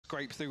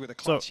scrape through with a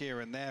clutch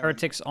here and there.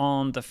 Heretics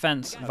on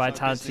defense,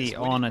 Vitality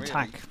on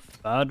attack.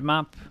 Third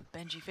map,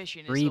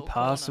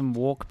 three-person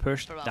walk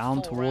push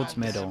down towards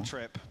middle.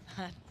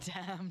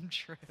 Damn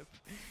trip.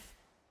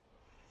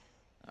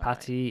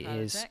 Patty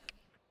is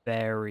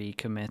very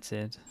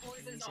committed.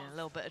 He's in a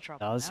little bit of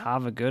trouble. Does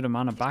have a good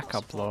amount of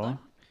backup though.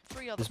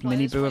 Does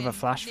Mini Boo have a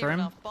flash for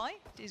him?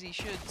 Dizzy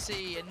should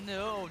see, and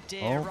no,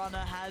 Deer Runner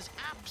has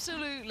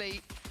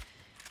absolutely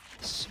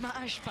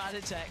smashed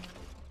Patitech.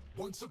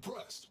 One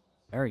suppressed.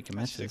 Very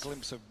committed. A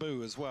glimpse of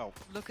Boo as well.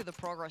 Look at the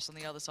progress on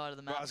the other side of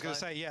the map. Well, I was going to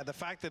say, yeah, the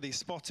fact that he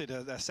spotted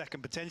a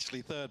second,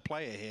 potentially third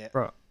player here.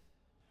 Bro,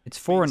 it's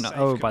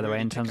 4-0 by the way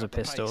in terms of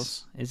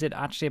pistols. Is it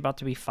actually about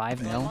to be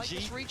 5-0? I like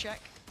this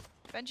recheck.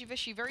 Benji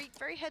Vishy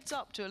very heads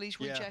up to at least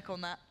recheck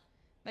on that.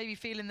 Maybe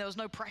feeling there was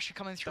no pressure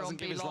coming through on B-Long.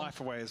 Doesn't give his life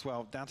away as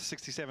well. Down to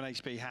 67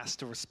 HP, has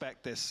to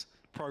respect this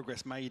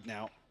progress made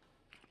now.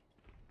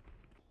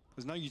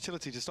 There's no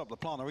utility to stop the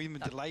plant or even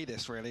delay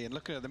this really. And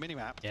looking at the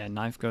minimap, yeah,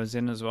 knife goes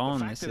in as well.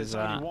 And this is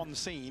only one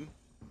scene,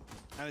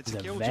 and it's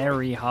a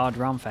very hard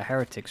round for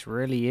Heretics.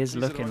 Really is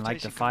looking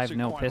like the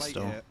 5-0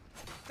 pistol.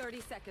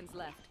 30 seconds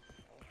left.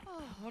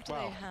 Oh, what do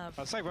they have?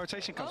 I'd say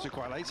rotation comes through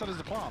quite late. So does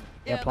the plant.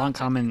 Yeah, plant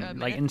coming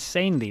like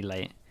insanely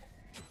late.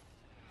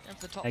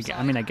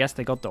 I mean, I guess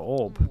they got the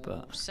orb,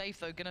 but... Safe,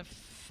 though. Gonna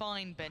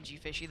find Benji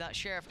Fishy. That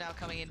Sheriff now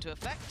coming into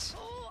effect.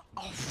 Oh,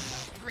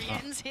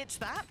 Riens hits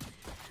that.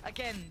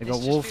 Again, they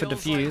got wall for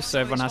defuse, so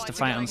everyone has to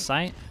fight on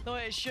site. The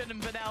way it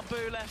shouldn't, but now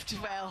Boo left,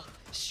 well,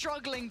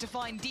 struggling to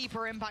find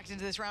deeper impact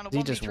into this round. Does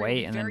he just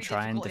wait and then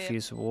try and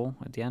defuse the wall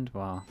at the end?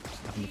 Wow,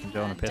 nothing you can do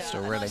on a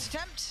pistol, really.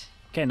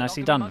 Okay,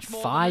 nicely done.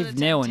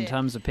 5-0 in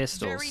terms of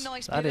pistols.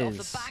 That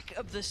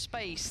is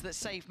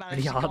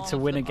pretty hard to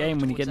win a game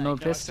when you get no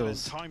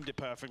pistols. Timed it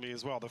perfectly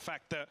as well. The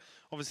fact that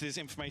obviously this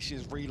information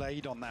is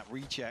relayed on that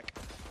recheck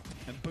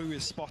and Boo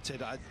is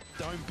spotted. I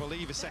don't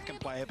believe a second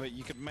player, but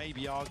you could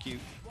maybe argue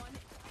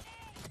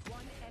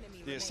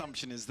the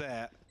assumption is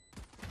there.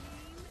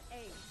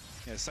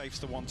 Yeah, Safe's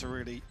the one to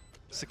really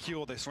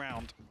secure this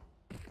round.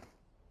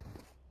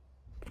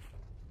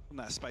 And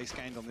that space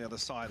gained on the other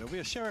side. There'll be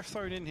a Sheriff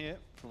thrown in here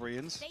for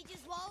Riens.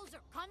 Stage's walls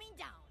are coming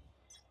down.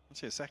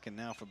 Actually a second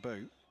now for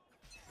Boo.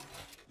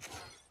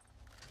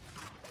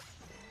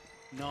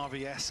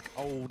 Navi-esque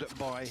old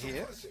buy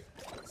here.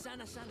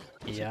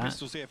 Yeah,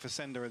 pistols here for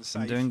Sender and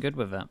Safe. I'm doing good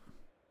with it.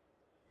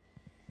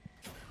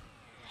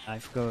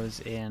 Knife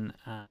goes in.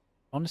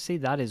 Honestly,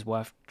 that is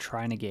worth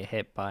trying to get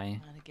hit by.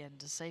 And again,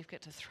 does Safe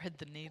get to thread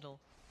the needle?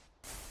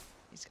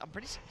 I'm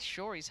pretty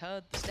sure he's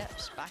heard the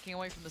steps backing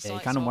away from the site. You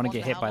kind of want to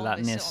get hit by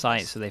that near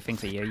sight, so they think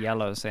that you're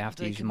yellow, so they have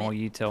to use more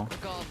util.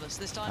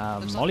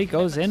 Molly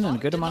goes in and a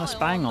good amount of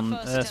spam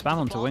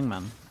onto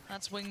Wingman.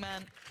 That's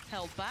Wingman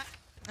held back,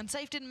 and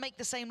Safe didn't make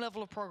the same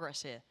level of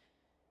progress here.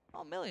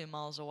 Not a million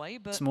miles away,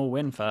 but small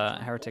win for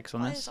Heretics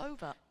on this.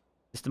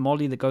 Is the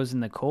molly that goes in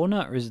the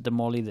corner, or is it the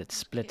molly that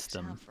splits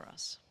them? For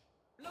us.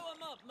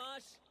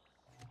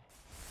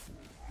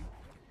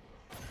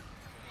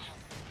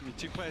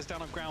 Two players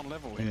down on ground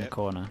level in here. The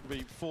corner.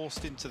 Be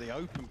forced into the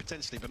open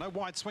potentially, but no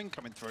wide swing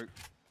coming through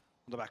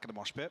on the back of the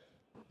mosh pit.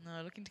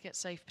 No, looking to get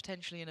Safe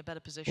potentially in a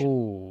better position.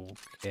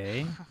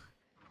 Okay.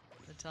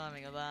 The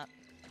timing of that.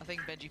 I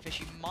think Benji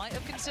Fishy might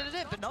have considered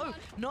it, but no,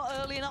 not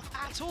early enough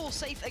at all.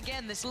 Safe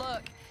again. This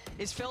lurk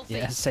is filthy.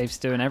 Yeah, Safe's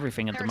doing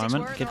everything at the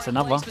moment. Gets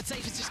another. But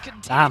Safe is just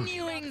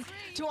continuing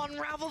to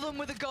unravel them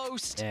with a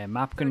ghost. Yeah,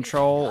 map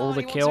control, all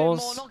the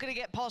kills. Not going to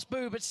get past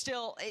Boo, but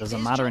still.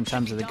 Doesn't matter in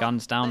terms of the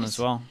guns down as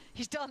well.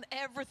 He's done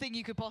everything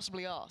you could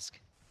possibly ask.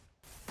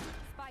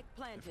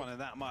 Finding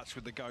that much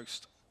with the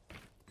ghost.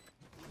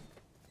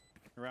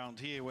 Around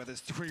here where there's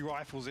 3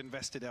 rifles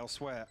invested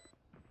elsewhere.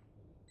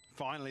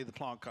 Finally the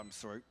plant comes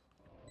through.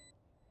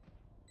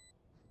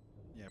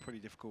 Yeah, pretty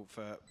difficult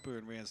for Boo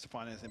and Riens to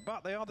find anything,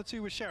 but they are the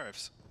 2 with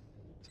Sheriffs.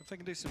 So if they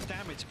can do some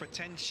damage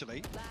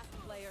potentially.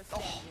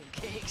 Oh,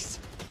 kicks.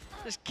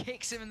 Just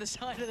kicks him in the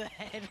side of the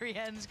head.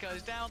 Riens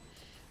goes down.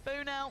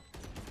 Boo now.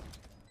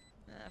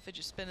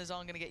 Fidget spinners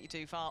aren't going to get you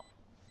too far.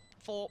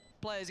 4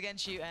 players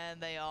against you, and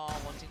they are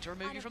wanting to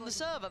remove you from the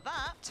server.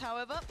 That,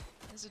 however,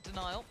 is a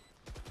denial.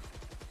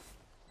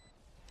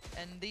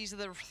 And these are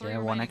the 3 yeah,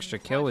 1 extra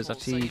kill is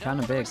actually kind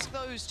of big.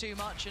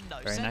 No,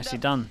 very nicely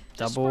done.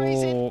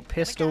 Double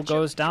pistol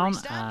goes down,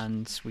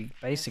 and we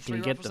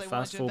basically get the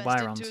first full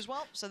buy rounds.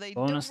 Well, so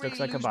bonus really looks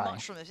like a buy.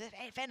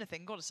 If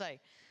anything, got to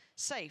say,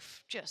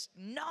 Safe just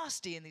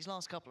nasty in these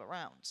last couple of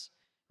rounds.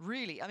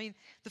 Really, I mean,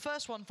 the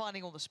first one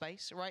finding all the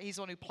space, right? He's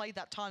the one who played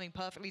that timing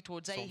perfectly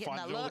towards A, hitting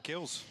that lurk.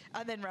 Kills.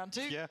 And then round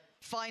 2,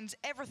 finds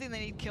everything they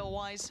need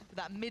kill-wise,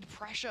 that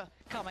mid-pressure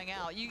coming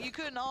out. You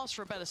couldn't ask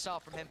for a better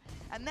start from him.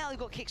 And now they've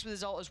got kicks with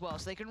his ult as well,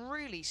 so they can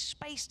really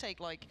space take,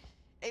 like,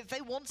 if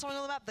they want something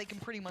on the map, they can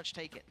pretty much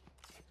take it.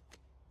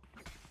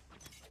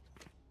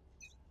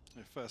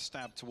 The first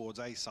stab towards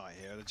A site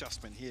here, an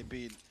adjustment here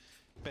being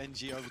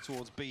Benji over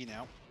towards B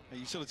now. A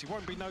utility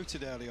won't be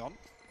noted early on.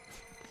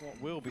 What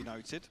will be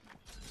noted?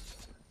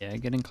 Yeah,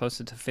 getting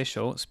closer to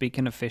Fischl.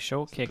 Speaking of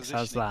Fischl, Kix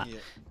has that.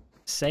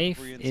 Safe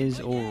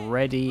is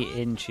already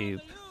in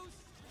tube.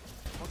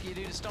 can you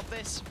do to stop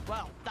this?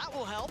 Well, that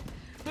will help.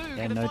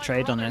 Yeah, no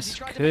trade on this.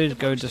 Could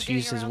go just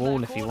use his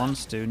wall if he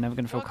wants to. Never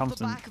going to feel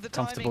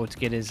comfortable to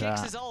get his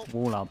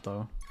wall out,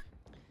 though.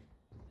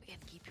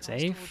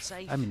 Safe?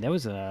 I mean, there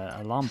was a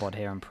alarm bot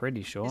here, I'm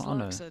pretty sure. Oh,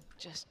 no.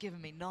 Just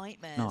giving me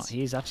nightmares. No,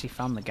 he's actually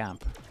found the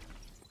gap.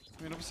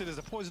 I mean, obviously, there's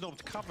a poison orb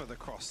to cover the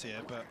cross here,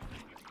 but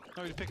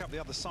no to pick up the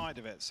other side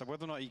of it. So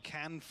whether or not he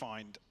can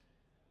find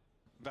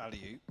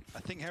value, I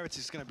think Heretics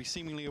is going to be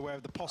seemingly aware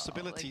of the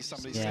possibility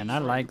somebody's. Yeah, and I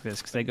like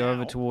this because they go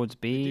over towards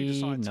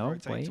B. No,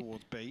 wait.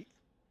 Towards B.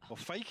 Or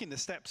faking the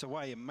steps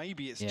away, and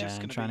maybe it's just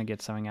going to trying to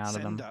get something out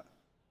of them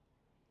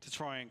to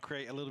try and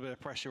create a little bit of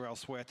pressure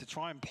elsewhere to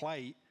try and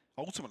play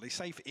ultimately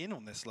Safe in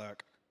on this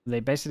lurk. They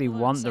basically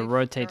want the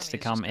rotates to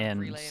come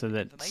in so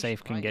that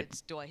Safe can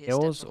get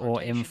kills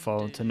or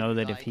info to know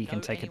that if he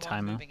can take a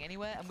timer.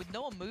 And with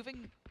no one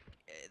moving,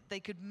 they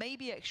could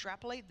maybe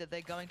extrapolate that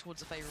they're going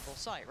towards a favorable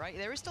site, right?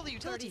 There is still the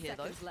utility here,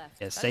 though.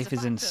 Yeah, Safe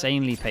is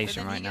insanely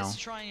patient right now.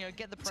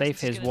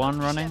 Safe is 1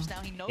 running,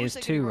 is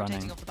 2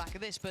 running.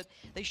 But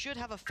they should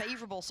have a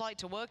favorable site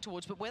to work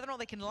towards, but whether or not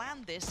they can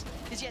land this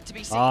is yet to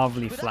be seen.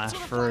 Lovely flash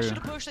through.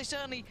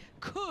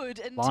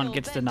 Plant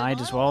gets denied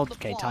as well.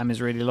 Okay, time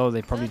is really low.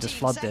 They probably just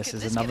flood this.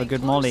 There's another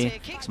good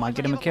molly. Might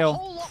get him a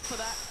kill.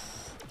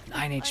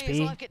 9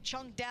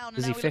 HP.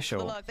 Is he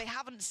official? They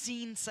haven't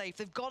seen Safe.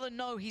 They've got to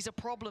know he's a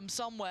problem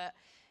somewhere.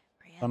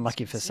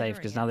 Unlucky for Safe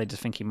because now they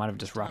just think he might have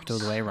just wrapped all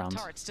the way around.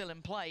 Turret's still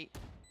in play.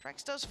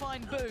 Trex does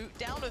find Boo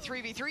down to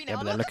 3v3 now. Yeah,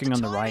 but they're looking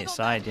on the right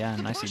side. Yeah,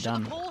 nicely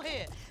done.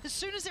 As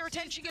soon as their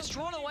attention gets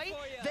drawn away,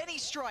 then he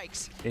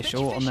strikes. Fish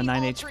all on the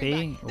 9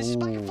 HP.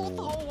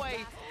 Ooh.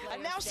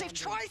 And now Safe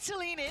tries to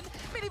lean in.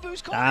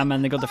 Damn,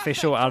 and they got the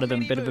fish all out of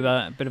them. Bit of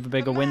a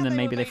bigger win than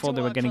maybe they thought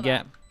they were going to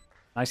get.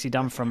 Nicely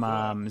done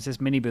from, is this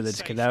Miniboo that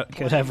just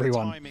killed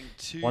everyone?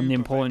 Won the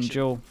important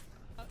duel.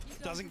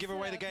 Doesn't give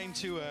away the game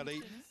too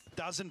early.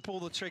 Doesn't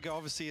pull the trigger,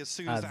 obviously, as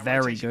soon as that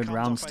very good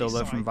round still,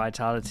 though, from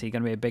Vitality.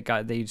 Going to be a big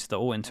guy. They used the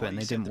ult into it and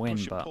they didn't win,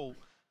 but in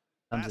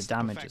terms of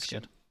damage, it's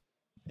good.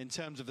 In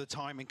terms of the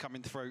timing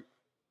coming through.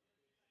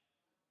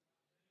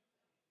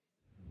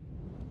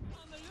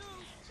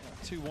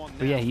 2-1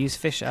 but yeah, he used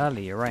fish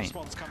early, you're right.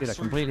 Dude, I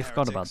completely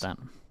forgot about that.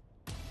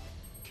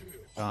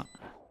 But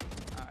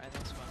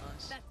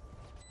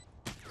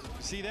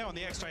see there on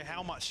the X-ray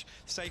how much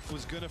Safe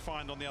was going to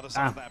find on the other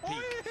side of that peak.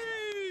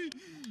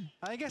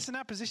 I guess in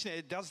that position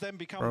it does then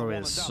become bro,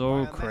 it's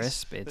so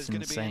crisp, it's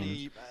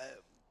insane.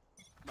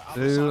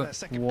 Boo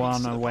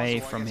 1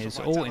 away from his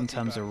ult in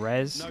terms of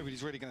res.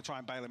 Nobody's really going to try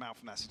and bail him out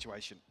from that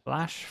situation.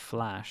 Flash.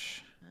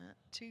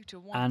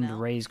 2-1 and now.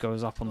 Raze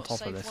goes up on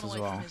top of this as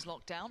well.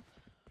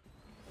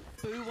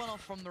 Boo 1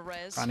 off from the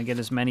res. Trying to get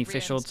as many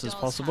fish ults as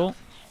possible.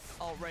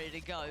 All ready to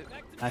go.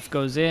 Knife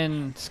goes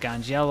in,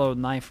 scans yellow,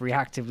 knife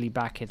reactively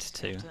back hits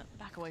 2.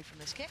 Back away from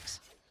this kicks.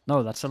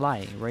 No, that's a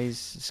lie. Raze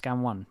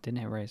scan 1, didn't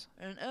hit Raze.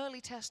 An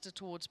early tester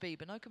towards B,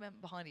 but no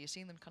commitment behind it. You're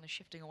seeing them kind of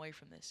shifting away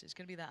from this. It's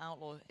going to be that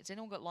outlaw. It's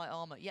anyone got light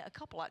armor? Yeah, a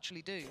couple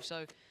actually do.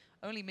 So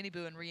only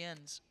Miniboo and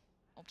Rien's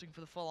opting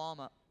for the full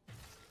armor.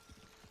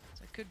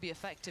 So it could be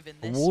effective in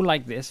this. A wall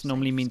like this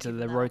normally means that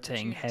they're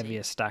rotating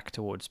heavier stack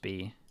towards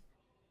B.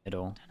 At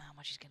all. Don't know how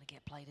much he's going to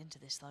get played into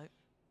this though.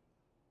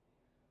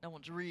 No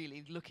one's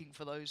really looking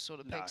for those sort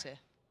of picks here.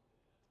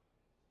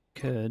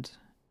 Could.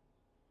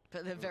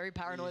 But they're very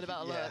paranoid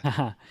about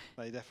alert.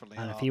 They definitely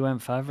and are. if he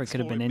went further, it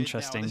could have been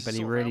interesting, but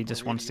he really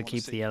just wants to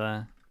keep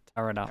the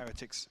turret up.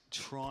 Heretics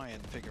try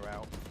and figure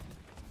out.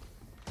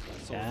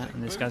 Yeah,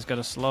 and this guy's got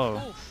a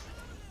slow.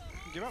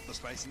 Give up the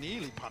space,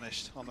 nearly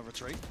punished on the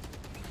retreat.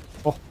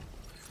 Oh.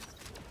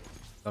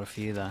 Got a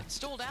few there.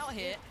 Stalled out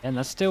here. And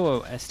that's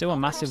still a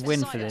massive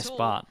win for this,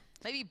 but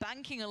maybe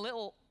banking a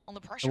little on the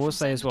pressure. I will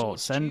say as well,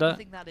 Sender,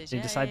 they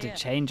decided to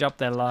change up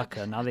their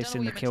lurker. Now they've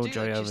seen the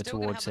Killjoy over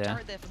towards here.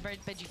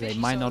 They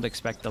might not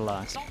expect the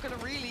lurk. It's not going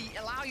to really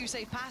allow you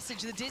safe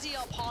passage. The Dizzy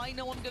up high,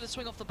 no one going to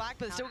swing off the back,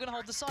 but they're still going to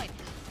hold the site.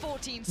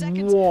 14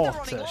 seconds.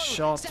 What a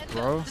shot,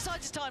 bro.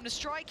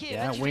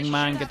 Yeah,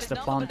 Wingman gets the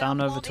plant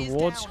down over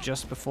towards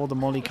just before the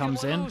molly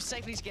comes in.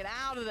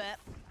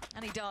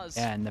 And he does.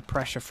 Yeah, and the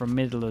pressure from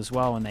middle as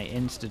well, and they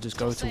insta just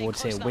go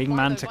towards here.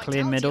 Wingman to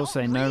clear middle, so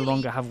they no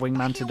longer have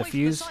Wingman to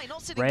defuse.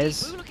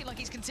 Res.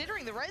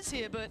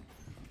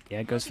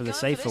 Yeah, goes for the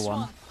safer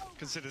one.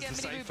 Considers the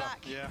safer,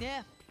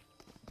 yeah.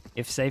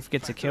 If Safe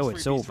gets a kill,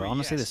 it's over.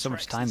 Honestly, there's so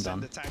much time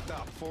done.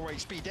 4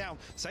 HP down.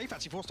 Safe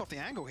actually forced off the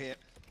angle here.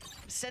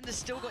 Sender's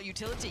still got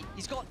utility.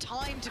 He's got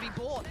time to be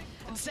bought.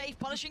 And Safe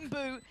punishing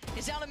Boo.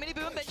 It's down to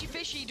Miniboo and Benji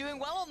Fishy doing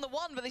well on the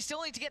one, but they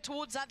still need to get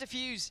towards that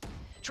defuse.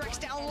 Trex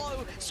down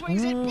low,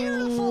 swings it,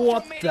 beautiful.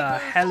 What the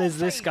hell is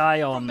this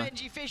guy on?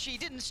 Benji Fishy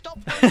didn't stop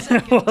for a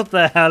second. What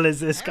the hell is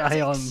this guy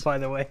on, by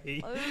the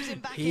way?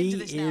 He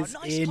is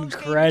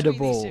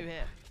incredible.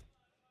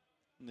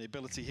 The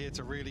ability here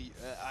to really,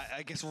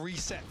 I guess,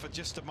 reset for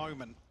just a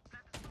moment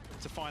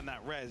to find that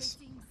res.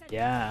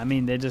 Yeah, I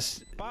mean, they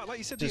just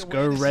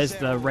go res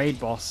the raid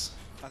boss.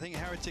 I think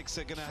Heretics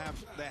are going to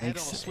have their head on a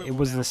swivel. It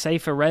was the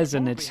safer res,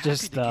 and it's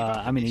just,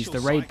 I mean, he's the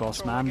raid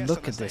boss, man.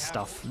 Look at this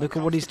stuff. Look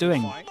at what he's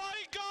doing.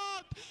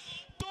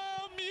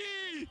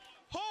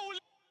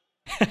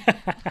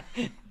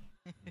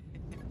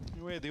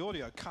 Weird, the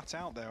audio cut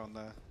out there on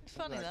the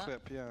Funny that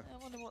clip, yeah.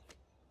 I wonder what.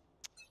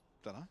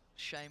 Don't know.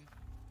 Shame.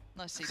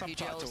 Nice to see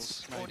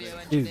Subtitles, PGL's audio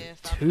Dude, engineer.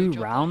 2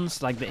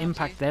 rounds? Like, the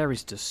impact there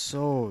is just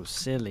so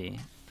silly.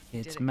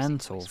 It's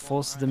mental.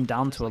 Forces them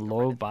down to a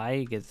low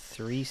buy, get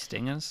 3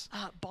 stingers.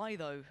 Buy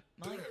though.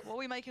 Mike, what are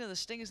we making of the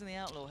stingers and the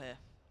outlaw here?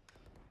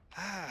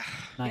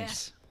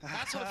 Nice.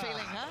 That sort of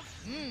feeling, huh?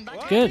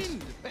 Well, good. I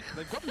mean,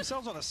 they've got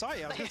themselves on a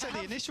site. I was going to say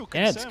the initial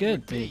Yeah, concern it's good,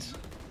 would be dude.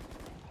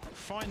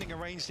 finding a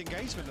ranged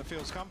engagement that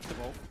feels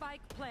comfortable.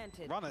 Spike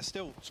planted. Runner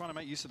still trying to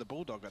make use of the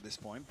Bulldog at this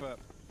point, but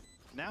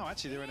now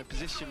actually they're in a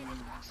position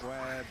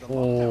where the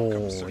lockdown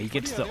comes through. He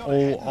gets Pretty the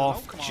early on ahead all in the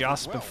off lock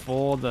just command as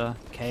before the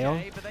KO.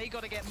 Okay, but they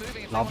gotta get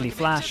moving if they Lovely want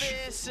to commit to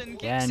flash. this,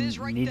 and Yeah, Giggs and is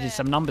right needed there.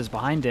 some numbers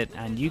behind it,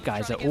 and you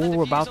guys Trying are to get the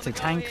all defuse about on to the go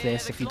tank here.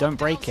 this The if you don't Glock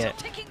break down, it.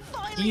 still ticking,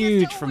 finally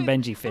Huge gets from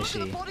going. Benji Look at Fishy.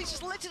 the bodies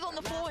just littered on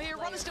the floor here.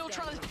 Runner's still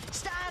trying to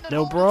stand and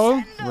Lil hold Bro,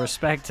 and send.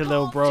 respect to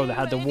Lil Can't Bro do that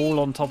had the any wall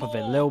on top of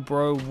it. more. Lil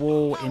Bro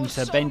wall That was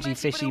into so Benji messy,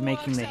 Fishy but it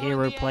making works the though in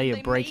hero the play end. of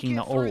They breaking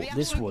make the it through. ult. The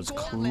This absolute was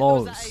gauntlet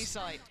of that A close.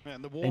 site. well.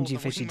 And the wall and Benji the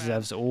Fishy wingman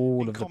deserves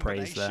all in of the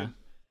praise there. combination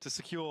to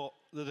secure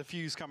the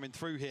defuse coming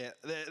through here.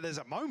 There's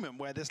a moment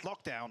where this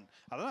lockdown,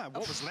 I don't know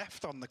what was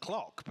left on the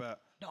clock, but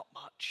Not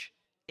much.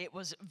 It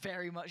was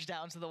very much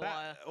down to the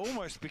wire. that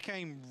almost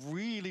became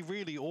really,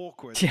 really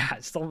awkward. Yeah,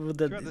 stop with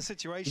Throughout the the...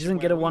 situation He doesn't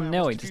where get a Wingman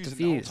 1-0, was he just defusing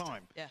the whole defused.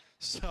 time. Yeah.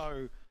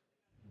 So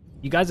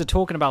You guys are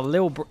talking about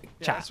Lil Bro... yeah,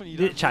 Chat, that's when you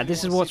don't chat, really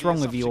this is wanna what's see the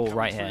wrong with you all assumption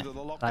right coming here. through that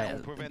the lockdown Like,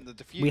 will prevent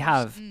the we defuse.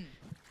 have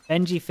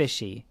Benji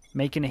Fishy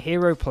making a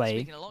hero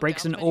play, Speaking of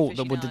breaks an lockdowns, Benji ult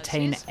Fishy that will now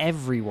detain is-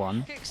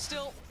 everyone Kick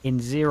still. in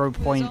He's out here.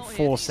 0.4 He's had it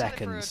for a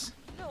seconds.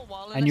 little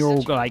while, And you're all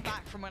essentially like,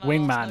 back from when I last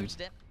wingman.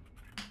 noticed it.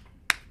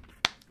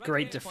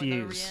 Great Point no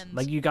defuse. re-ends.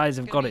 Like, you guys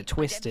have Gonna got be it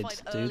twisted,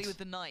 identified early dude. with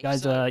the knife,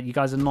 You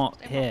guys are not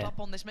Stay here. up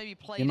on this, maybe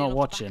played You're in not off the back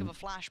watching. of a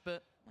flash,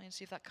 but wait and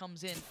see if that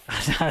comes in.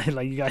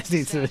 Like, you guys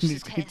need to, Such a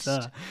need test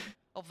to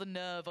of the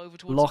nerve over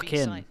towards lock the B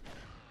in. site.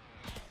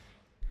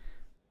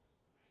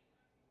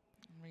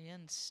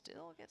 Rien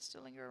still gets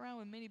to linger around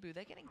with Miniboo.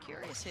 They're getting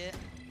curious here.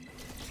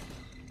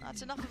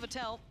 That's enough of a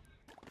tell.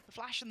 The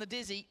flash and the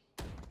dizzy.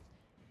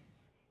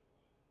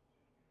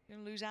 You're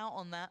gonna lose out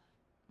on that.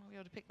 Won't be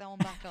able to pick that one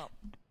back up.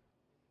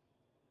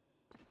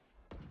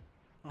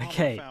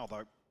 Okay. Foul,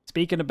 though.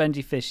 Speaking of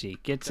Benji Fishy,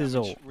 gets his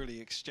Damage ult. really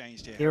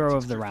exchanged here. Hero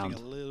Heretics of the drifting round. A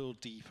little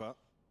deeper.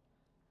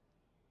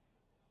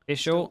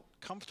 Fish Still ult.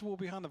 comfortable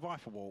behind the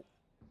Viper wall.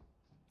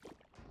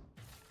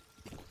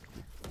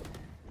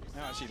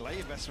 Now actually late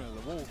investment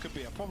of the wall could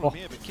be a problem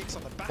here, but kicks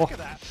on the back of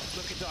that,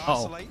 looking to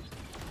isolate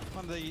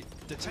on the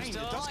detained.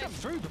 It does come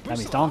through, but Damn, Boo's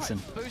he's still alive.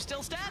 dancing. Boo's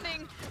still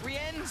standing.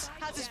 Rienz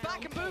has his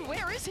back, and Boo,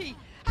 where is he?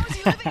 How is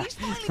he living? He's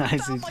finally Nicely-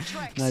 found my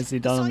tracks. nicely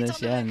The done on site's this,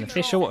 under yeah, their and the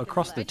fish control. ult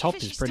across the top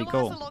Fishy is pretty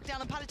still has cool. the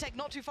lockdown, and Patatek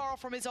not too far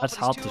off from his That's ult,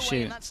 hard but to it's 2 away,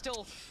 shoot. and that's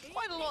still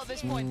quite a lot at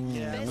this point.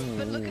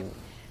 But look at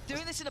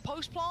doing this in a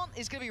post plant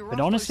is going to be rough. But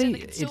though, honestly, Send, they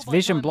can still it's buy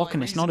vision time,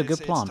 blocking, like, it's not a good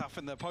It's plan. tough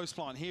in the post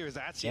plant here is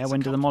actually Yeah, it's a when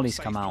do the comfortable, mollies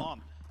safe come out?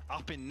 plant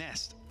up in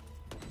nest.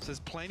 So there's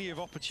plenty of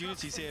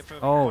opportunities here for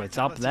Oh, it's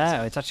up Vitality there.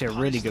 to It's actually a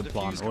punish really the good defuse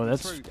plan. coming Well,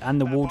 that's through.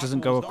 and the That wall Viper doesn't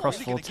go wall's not across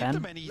really full gonna give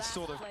them 10. any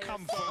sort of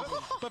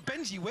comfort, but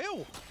Benji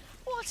will.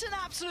 What an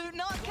absolute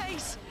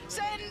nutcase!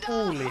 Send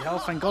Holy hell,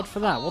 thank God for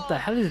that. What the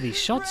hell are these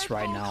shots Red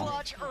right Bull now?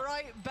 Clutch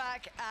right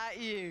back at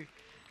you.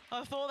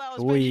 I thought that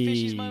was Benji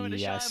Fishy's moment to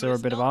Oi, I shine, saw but a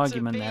it's bit of not to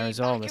argument be. there as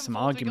well. Back There's and some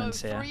forth we go,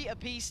 arguments here. 3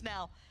 apiece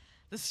now.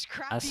 The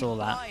scrappy saw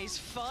that. flies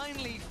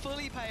finally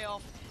fully pay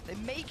off. They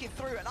make it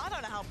through, and I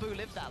don't know how Boo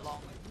lived that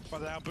long.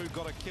 But now Boo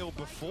got a kill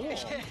before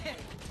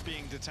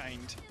being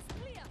detained.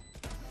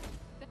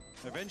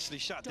 Eventually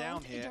shut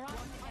down here.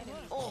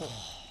 Oh.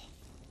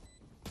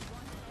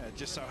 It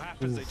just so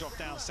happens they drop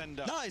down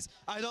sender. Nice.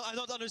 I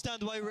don't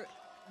understand why.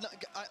 No,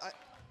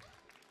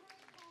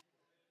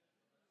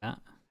 Yeah.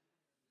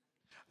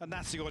 And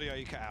that's the audio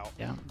you cut out.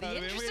 Yeah. Really,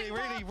 interesting really,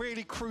 part-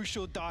 really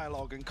crucial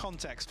dialogue and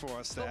context for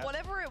us there. But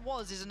whatever it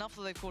was is enough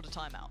that they've called a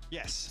timeout.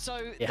 Yes.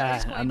 So Yeah,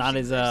 is quite and that interesting.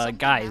 is, There's something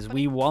guys,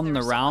 we happening. won There the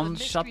is some kind of round.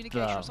 Shut miscommunication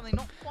or the... something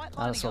not quite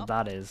lining That's what up,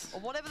 that is. or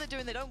whatever they're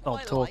doing, they don't Stop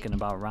quite talking like.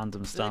 about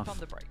random So they stuff. pump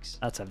the brakes.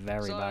 That's a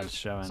very So, bad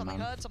showing, something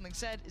man. heard, something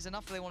said is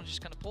enough that they want to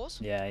just kind of pause.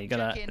 Yeah, you check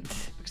gotta... in,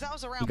 because that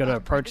was around You gotta one,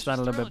 approach this that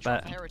a was little bit thriller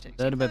trap better. for Heretics.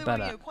 A little Even though bit they were,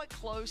 better. you know, quite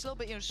close, a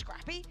little bit,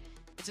 scrappy.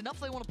 It's enough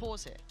they want to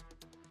pause here.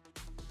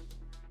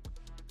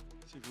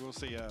 See if we'll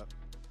see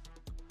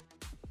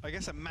I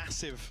guess a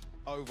massive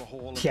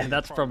overhaul of Yeah, the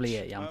that's approach. probably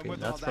it, Yampi. Whether or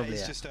That's not probably that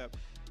is it. just a,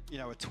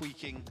 a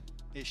tweaking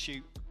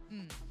issue.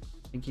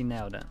 I think you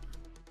nailed it.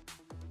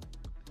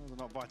 Whether or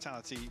not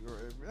Vitality,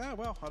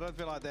 well, I don't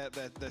feel like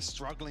they're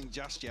struggling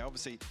just yet.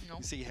 Obviously, No.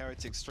 you see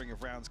Heretics' string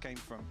of rounds came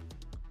from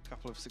a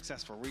couple of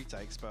successful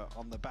retakes, but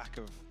on the back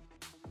of,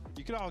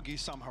 you could argue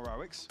some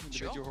heroics,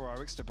 individual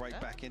heroics to break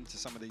back into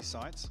some of these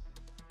sites.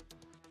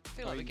 I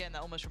feel like we're getting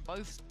that almost from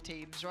both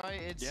teams, right?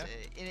 It's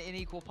in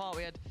equal part.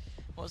 We had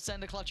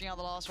Sender clutching out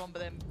the last one,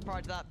 but then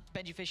prior to that,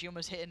 Benji Fishy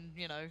almost hitting,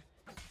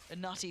 a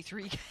nutty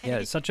 3K. Yeah,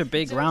 it's such a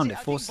big So round. I It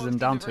think forces both them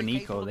teams down are to an very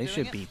eco. capable They of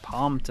should doing be it.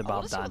 pumped I about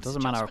wonder that. what Doesn't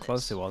this matter how adjustment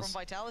close is it was. From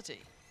Vitality.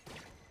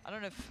 I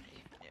don't know if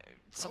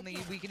something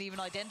we can even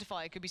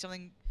identify. It could be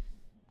something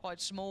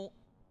quite small.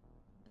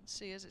 Let's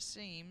see, as it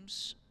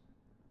seems,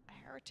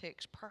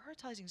 Heretics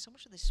prioritizing so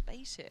much of this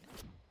space here.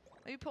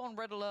 Maybe put on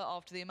red alert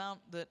after the amount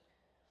that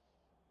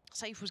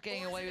Safe was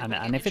getting away with.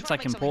 And if it's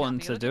like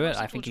important to do it,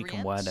 I think he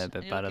can word it a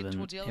bit better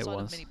than it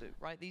was.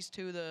 Right, these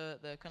two are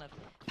the kind of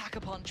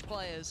pack-a-punch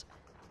players.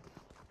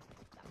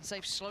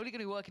 Safe slowly going to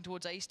be working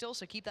towards A still,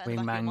 so keep that in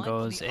the back of your mind.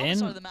 Wingman goes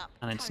in,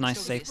 and it's nice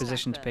safe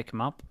position to pick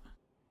him up.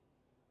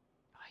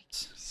 Right.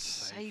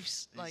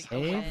 Safe's like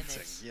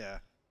awareness. Yeah.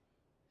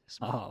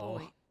 Smart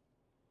boy.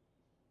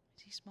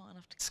 Is he smart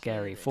enough to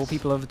scary. 4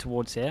 people over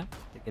towards here.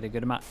 They get a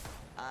good amount.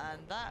 And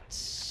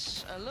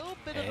that's a little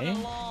bit of an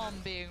alarm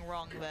being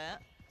rung there.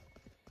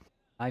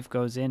 Knife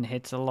goes in,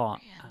 hits a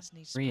lot.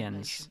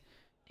 Rians.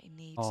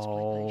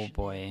 Oh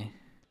boy.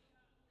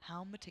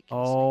 How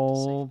meticulous.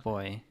 Oh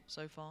boy.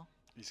 So far.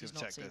 He's going to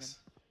check this.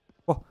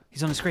 Oh,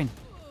 he's on the screen.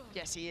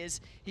 Yes, he is.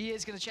 He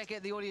is going to check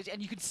it, the audience,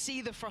 and you could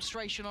see the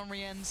frustration on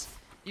Rien's.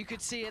 You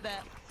could see it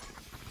there.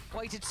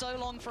 Waited so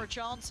long for a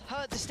chance.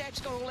 Heard the steps,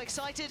 got all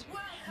excited.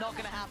 Not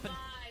going to happen.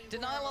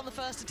 Denial on the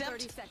first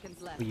attempt. 30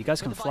 seconds left. Well, you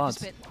guys can flood.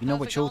 You know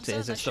which ult it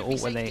is. It's the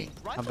ult where they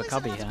have a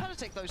cubby here.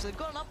 Though, so they've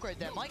got an upgrade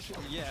there, Mike.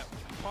 Yeah,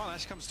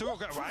 Parnash comes through.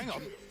 Hang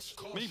on.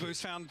 Mini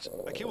Boost found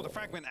a kill with a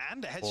fragment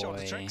and a headshot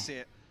to Trex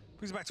here.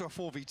 Brings it back to a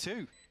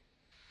 4v2.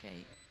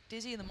 Okay,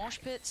 Dizzy in the mosh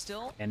pit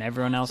still. And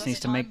everyone else needs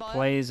to make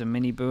plays, and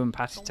Mini Boo and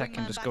Patty Tech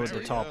can just go at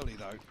the top.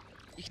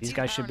 These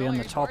guys should be on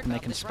the top and they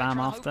can spam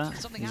after.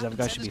 These other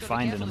guys should be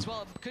finding them.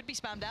 Could be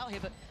spammed out here,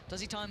 but does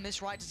he time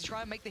this right? Does he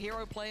try and make the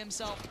hero play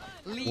himself?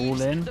 All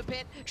Leaves in. the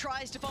pit,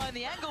 tries to find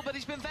the angle, but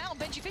he's been found.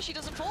 Benji Fishy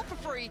doesn't fall for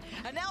free.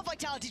 And now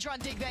Vitality try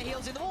and dig their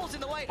heels in. The wall's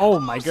in the way. Oh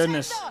my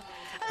goodness.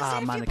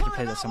 Ah man, they could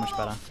play that so much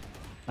better.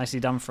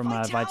 Nicely done from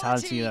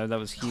Vitality though, that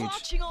was huge.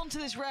 Clutching on to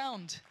this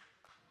round.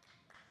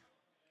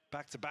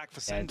 Back to back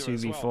for Sender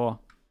 2v4.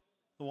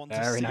 Well.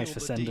 Very nice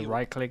for Sender.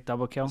 Right click,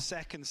 double kill.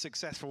 Second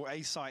successful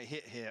A-site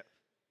hit here.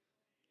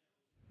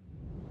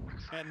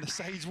 And the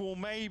Sage Wall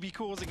may be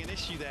causing an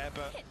issue there,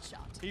 but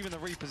even the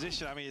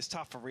reposition, I mean, it's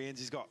tough for Rians.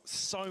 He's got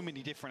so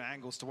many different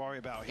angles to worry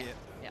about here.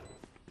 Yeah.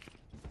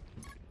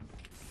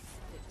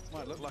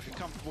 Might look like a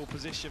comfortable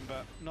position,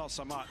 but not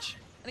so much.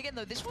 And again,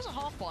 though, this was a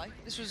half buy.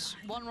 This was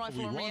one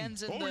rifle on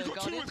Rians and the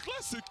Guardian.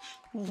 Classic.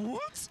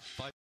 What?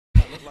 Might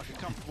look like a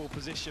comfortable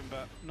position,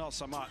 but not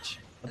so much.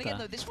 And again,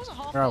 though, this was a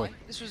half buy.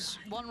 This was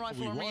one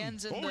rifle on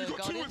Rians and the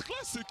Guardian.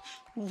 Classic.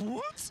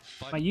 What?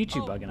 My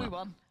YouTube bugging we up.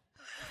 won.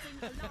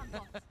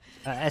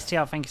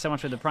 STL, thank you so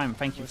much for the prime.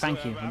 Thank you.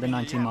 I've been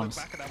 19 months.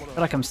 I feel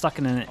like I'm stuck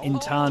in an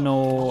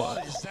internal,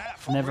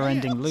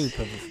 never-ending loop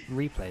of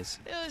replays.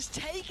 It was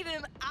taking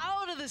him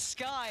out of the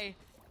sky.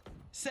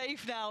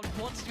 Safe now,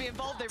 wants to be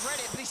involved, they've read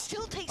it, but he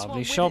still takes one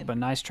with shot, him. but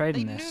nice trade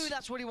in this. They knew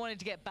that's what he wanted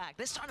to get back.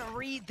 They're starting to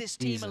read this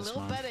team a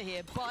little better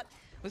here, but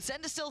with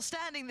Sender still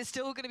standing, there's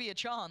still going to be a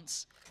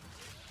chance.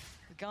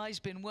 The guy's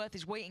been worth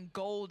his weight in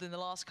gold in the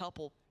last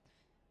couple.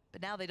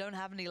 But now they don't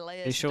have any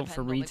layers. They short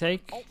for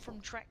retake. From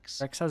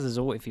Trex. Trex has his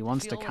ult if he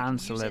wants to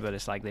cancel it, but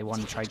it's like they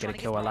want to try to get a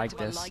kill. I like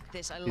this.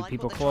 Good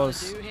people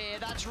close.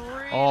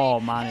 Oh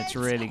man, it's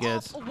really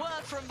good.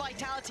 Work from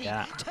Vitality.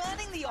 Yeah.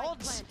 Turning the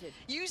odds.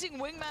 Using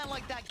Wingman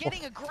like that.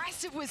 Getting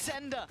aggressive with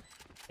Sender.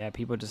 Yeah,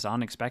 people just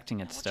aren't expecting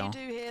it still. What do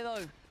you do here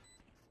though?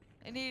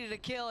 They needed a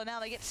kill and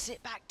now they get to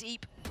sit back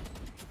deep.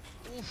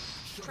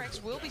 Oof.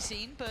 Trex will be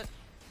seen, but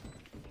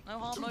no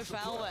harm, no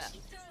foul there.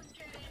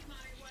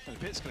 The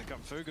pit's going to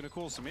come through, going to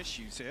cause some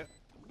issues here.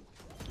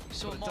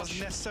 But it doesn't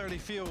necessarily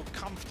feel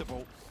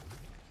comfortable.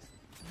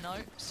 No,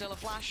 still a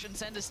flash, and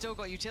Sender's still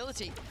got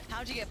utility.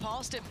 How do you get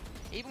past him?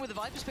 Even with the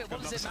Viper's Pit,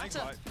 what does it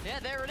matter? Yeah,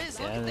 there it is.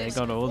 Yeah, look at they this.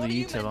 got all what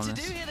the util util on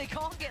this. do here? They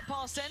can't get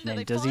past Sender.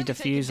 Then does he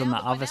defuse on the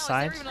other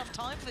side? Is there even enough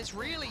time for this,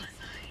 really?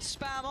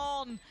 Spam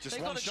on. Just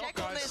They've got to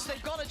check on this.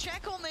 They've got to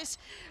check on this.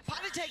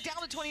 Panitek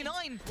down to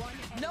 29.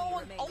 No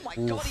one. Oh my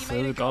god, he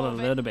made it. Got a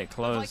little bit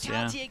close,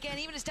 yeah. Again,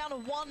 even it's down to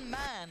one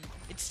man.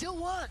 It still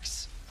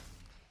works.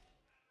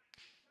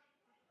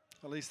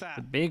 At least that.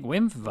 A big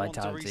win for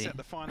Vitality.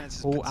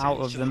 All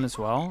out of them as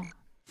well.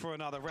 For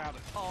another round.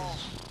 Oh.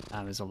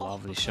 That was a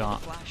lovely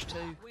shot. Flash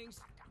too.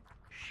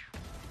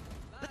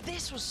 But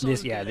this was so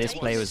yeah, this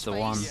play was the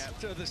one. Yeah,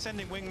 so they're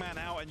sending Wingman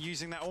out and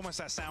using that almost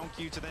that sound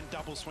cue to then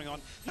double swing on.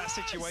 That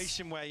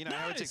situation where, you know,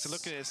 Heretics are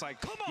looking at it, it's like,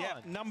 yeah,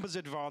 numbers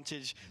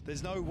advantage.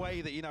 There's no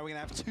way that, you know, we're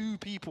going to have 2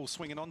 people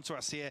swinging onto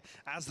us here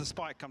as the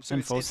spike comes through.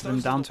 And forces them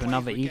down to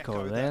another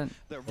eco. They're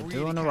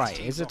doing alright.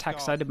 It's a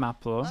tax-sided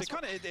map, though.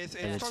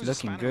 It's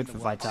looking good for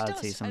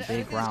Vitality. Some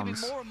big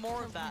rounds. More and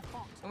more of that.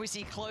 And we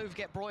see Clove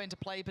get brought into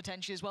play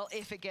potentially as well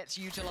if it gets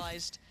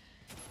utilized.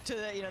 To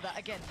the, you know, that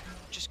again,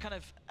 just kind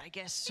of, I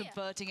guess,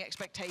 subverting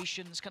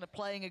expectations, kind of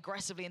playing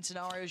aggressively in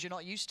scenarios you're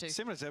not used to.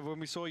 Similar to when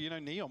we saw, you know,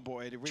 Neon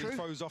board, it really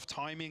throws off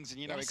timings and,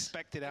 you know,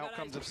 expected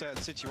outcomes of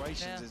certain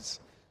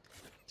situations.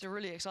 It's a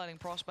really exciting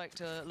prospect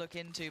to look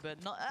into,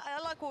 but not, I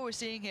like what we're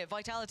seeing here.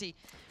 Vitality,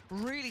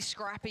 really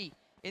scrappy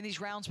in these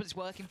rounds, but it's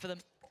working for them.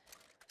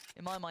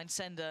 In my mind,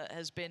 Sender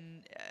has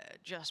been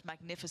just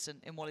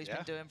magnificent in what he's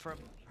been doing from.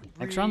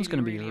 Next round's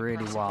going to be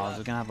really wild.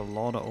 We're going to have a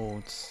lot of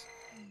ults.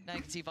 Now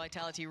you can see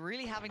Vitality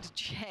really having to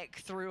check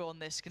through on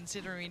this,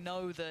 considering we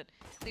know that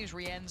these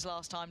Riens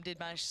last time did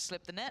manage to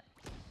slip the net.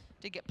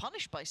 Did get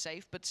punished by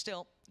Safe, but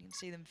still, you can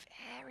see them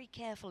very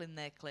careful in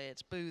their clear.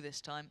 It's Boo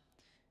this time.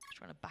 Just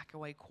trying to back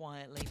away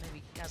quietly.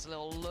 Maybe has a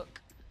little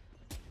look.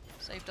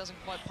 Safe doesn't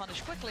quite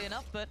punish quickly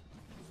enough, but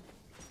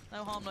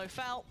no harm, no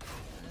foul.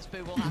 As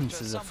Boo will have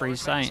this is a free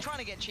sight. He's trying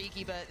to get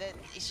cheeky, but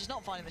he's just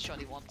not finding the shot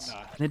he wants.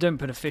 No. They don't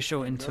put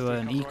official into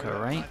an eco,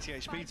 right? 90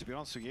 HP, to be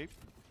honest with you.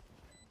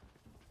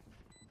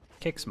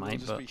 Kicks might,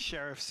 just but be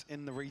sheriffs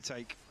in the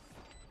retake.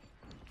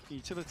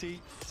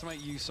 Utility to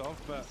make use of,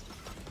 but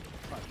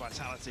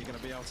Vitality going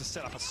to be able to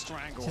set up a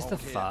stranglehold. just the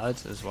third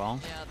as well.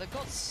 Yeah, they've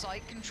got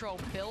site control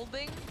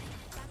building,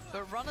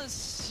 but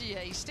Runners, yeah,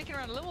 he's sticking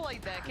around a little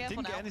late there. Careful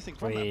Didn't now. get anything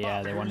from Well, that, yeah,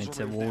 but they Boo's wanted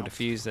to removed wall now.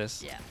 defuse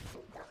this. Yeah,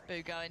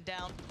 Boo going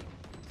down.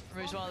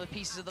 Removes one of the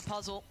pieces of the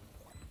puzzle.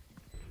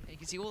 You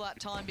can see all that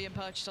time being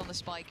purchased on the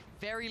spike.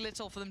 Very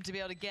little for them to be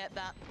able to get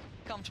that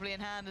comfortably in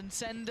hand, and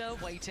Sender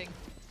waiting.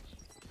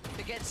 If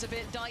it gets a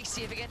bit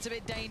dicey, if it gets a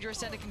bit dangerous,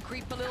 Sender can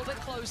creep a little bit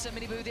closer.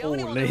 Miniboo, the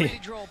only one to really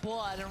draw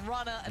blood, and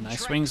Runner and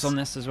Nice Drex swings on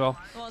this as well.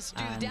 wants to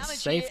do the And damage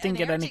Safe here, didn't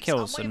get any Heretics,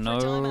 kills, so I'm waiting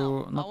for a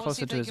timeout. not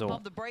closer to his ult. ult.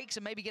 Pump the brakes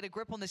and maybe get a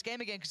grip on this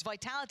game again, because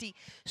Vitality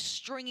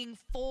stringing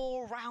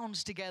 4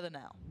 rounds together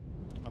now.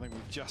 I think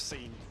we've just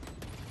seen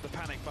the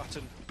panic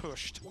button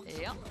pushed.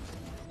 Yeah.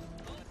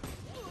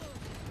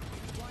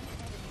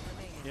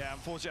 Yeah,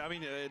 unfortunately, I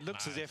mean, it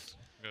looks as if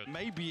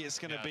maybe it's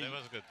going to be that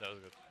was good. That was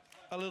good.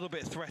 a little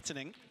bit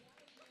threatening.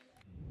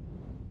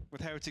 With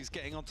Heretics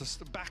getting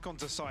back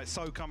onto site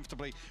so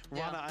comfortably,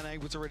 Runner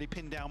unable to really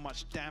pin down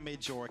much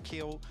damage or a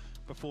kill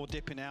before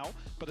dipping out.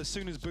 But as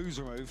soon as Boo's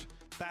removed,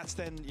 that's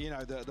then, you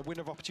know, the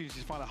window of opportunity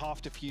to find a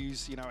half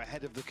defuse, you know,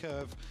 ahead of the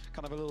curve,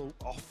 kind of a little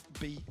off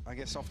beat, I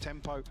guess, off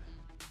tempo.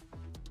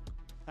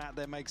 That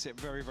then makes it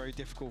very, very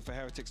difficult for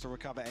Heretics to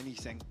recover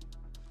anything.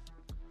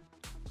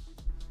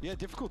 Yeah,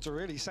 difficult to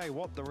really say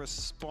what the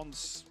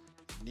response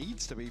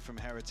needs to be from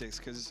Heretics,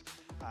 because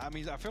I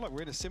mean, I feel like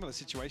we're in a similar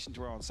situation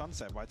to where on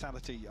Sunset,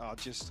 Vitality are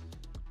just,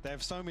 they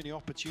have so many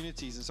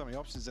opportunities and so many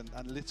options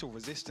and little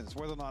resistance.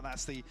 Whether or not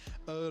that's the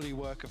early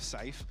work of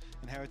Safe,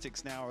 and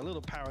Heretics now are a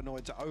little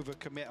paranoid to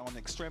overcommit on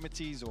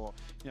extremities or,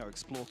 you know,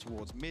 explore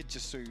towards mid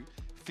just through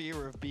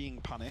fear of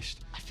being punished.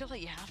 I feel like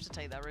you have to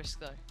take that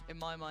risk, though, in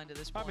my mind at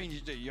this point. I mean,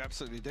 you do, you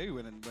absolutely do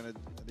when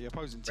the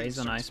opposing team Raise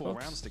on strings 4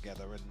 Icebox. rounds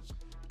together.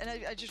 And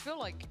I just feel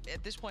like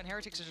at this point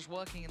Heretics are just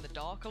working in the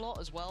dark a lot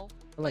as well.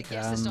 I feel like,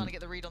 yes, they're starting to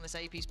get the read on this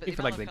A piece, but I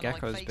feel like the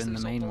Gecko's been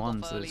the main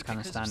ones that's kind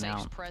of standing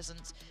out.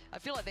 Presence. I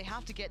feel like they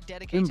have to get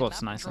dedicated.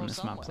 Boombot's nice on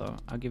this map, though.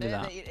 I'll give you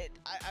that.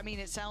 I mean,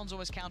 it sounds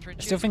almost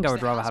counterintuitive. I still think I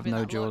would rather there has have been no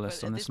that look, duelist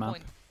but on at this map.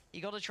 Point,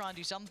 you got to try and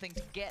do something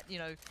to get, you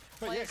know,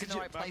 But players yeah, in the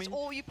right place,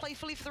 or you play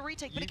fully for the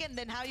retake. But again,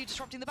 then how are you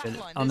disrupting the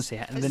backline?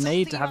 Honestly, the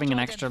need to having an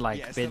extra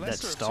like bit that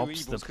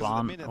stops the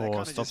plant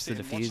or stops the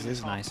defuse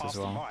is nice as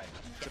well.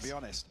 To be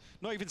honest,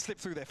 not even slip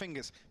through their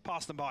fingers,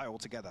 pass them by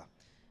altogether.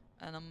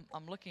 And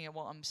I'm looking at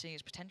what I'm seeing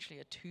is potentially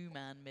a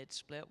 2-man mid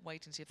split.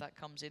 Wait and see if that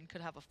comes in.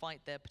 Could have a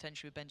fight there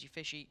potentially with Benji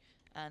Fishy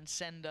and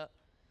Sender.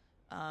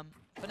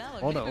 But now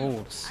All the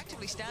Miniboo ults.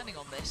 actively standing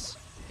on this.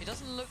 It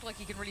doesn't look like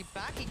he can really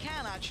back. He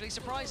can actually,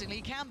 surprisingly,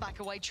 he can back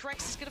away.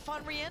 Trex is going to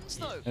find Riens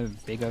though. A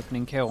big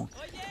opening kill.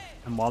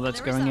 And while that's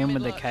going in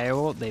with the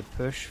KO, they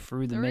push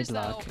through the mid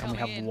lurk, and we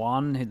have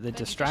one that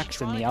distracts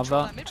and the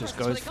other just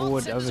goes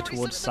forward over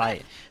towards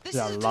site. This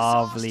is a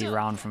lovely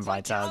round from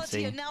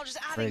Vitality.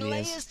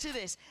 Really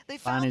is.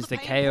 Plan is the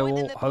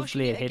KO,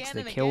 hopefully it hits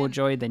the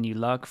Killjoy, then you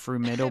lurk through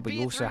middle, but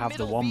you also have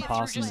the one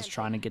person that's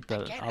trying to get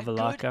the other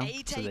lurker,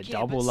 so they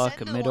double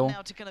lurk at middle.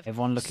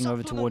 Everyone looking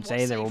over towards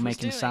A, they're all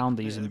making sound,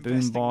 they're using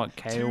Boombot,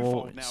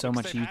 KO, so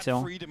much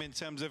util. Freedom in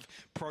terms of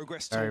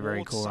progress Very, very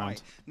towards cool site.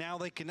 round. Now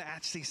they can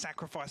actually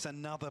sacrifice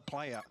another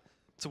player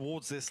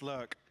towards this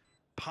lurk,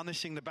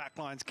 punishing the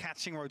backlines,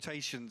 catching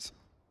rotations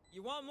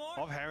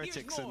of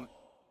Heretics, and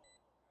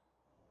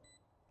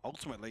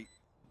ultimately,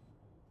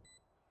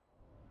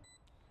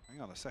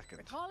 hang on a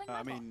second.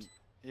 I mean,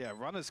 yeah,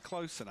 Runner's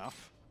close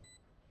enough.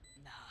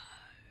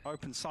 No.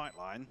 Open sight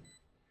line.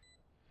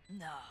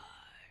 No.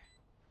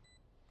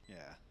 Yeah,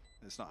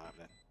 it's not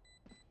happening.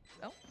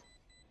 Oh.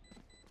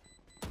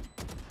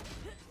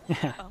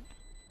 Yeah.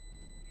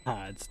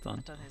 Ah, it's done. I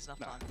don't think there's enough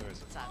No, time. there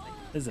isn't. Sadly.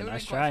 This is a It would've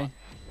nice been quite try. fun.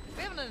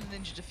 We haven't had a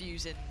ninja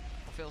defuse in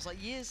what feels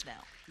like years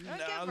now. You don't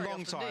get A very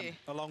long often, do you? time,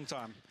 a long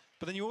time.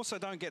 But then you also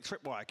don't get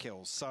tripwire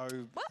kills, so,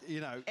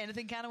 you know,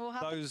 Anything can and will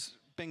happen. those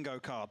bingo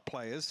card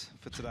players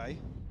for today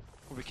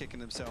will be kicking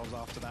themselves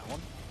after that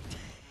one.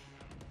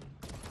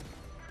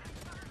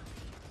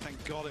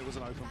 Thank God it was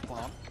an open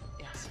plant.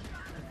 Yes.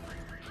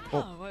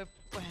 Oh. Oh,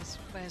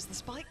 where's the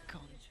spike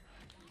gone?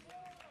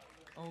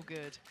 Oh,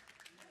 good.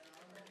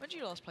 When did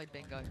you last play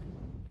bingo?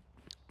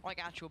 Like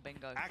actual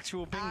bingo.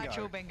 Actual bingo.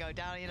 Actual bingo.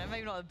 Down, you know,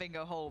 maybe not a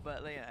bingo hole,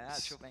 but you know,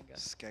 actual bingo.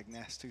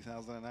 Skegness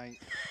 2008.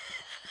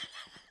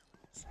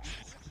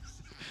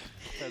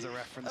 There's a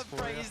reference A for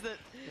phrase you. that,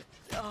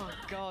 oh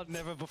God.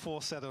 Never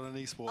before said on an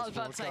esports I was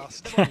about to say,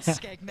 broadcast. the word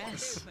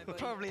skegness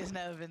probably has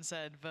never been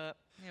said, but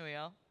here we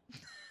are.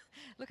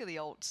 Look at the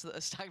ults that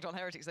are stacked on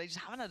Heretics. They just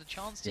haven't had a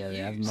chance to Yeah, use.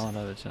 they have not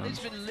had a chance. They've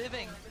just been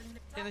living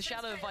in the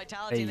shadow of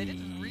Vitality. They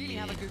didn't really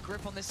have a good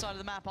grip on this side of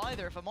the map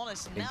either, if I'm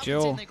honest. And now the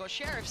team, they've got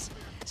Sheriffs.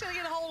 It's going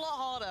to get a whole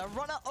lot harder.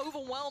 Runner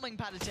overwhelming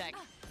Patatek.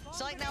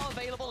 Site now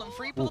available and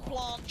free for the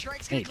plant.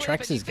 Trex hey,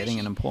 Trex is getting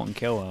an important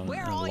kill on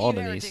a lot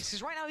of these.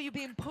 Because right now you're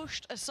being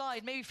pushed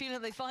aside, maybe feeling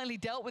that they finally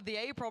dealt with the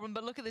A problem,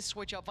 but look at this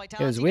switch up.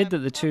 Vitality. It was weird that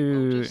the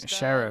two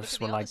Sheriffs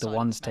were like the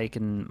ones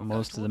taking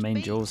most of the main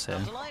duels here.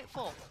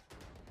 Delightful.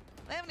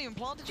 They haven't even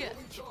planted yet.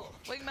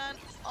 Wingman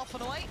off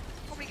and away.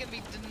 Probably going to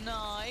be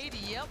denied.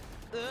 Yep.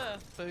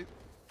 Boop.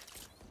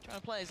 Trying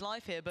to play his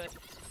life here, but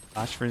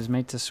Flash for his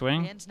mate to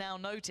swing. The end's now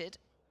noted.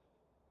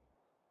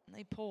 And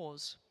they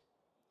pause.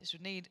 This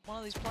would need one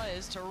of these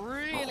players to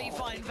really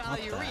find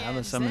value. What the hell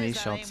are some of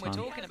these shots, man?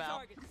 We're talking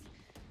about.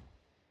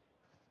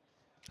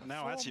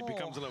 Now actually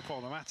becomes a little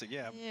problematic,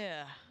 yeah.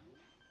 Yeah.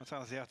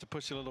 Vitality have to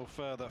push a little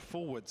further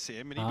forwards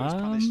here. Minibo's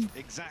punished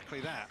exactly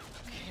that.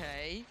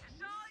 Okay.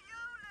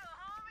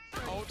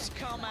 Ults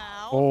come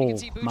out. Oh,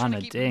 man,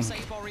 a ding.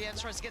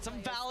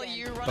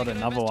 Got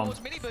another one.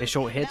 They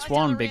short hits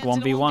one, big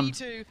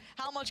 1v1.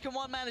 How much can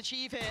one man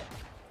achieve here?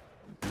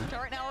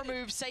 Turret now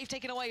removed, safe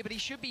taken away, but he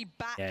should be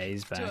back,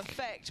 he's back to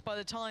effect by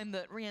the time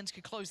that Riens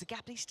could close the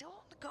gap. He's still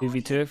on the go.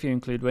 2v2 if you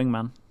include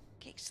Wingman.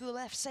 Kicks to the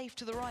left, safe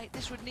to the right.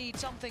 This would need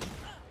something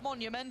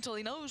monumental.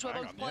 He knows where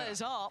both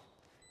players are.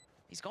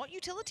 He's got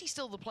utility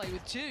still to play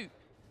with too.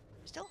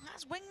 Still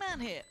has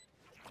Wingman here.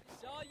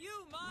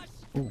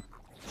 Ooh.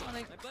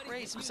 Trying to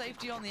create some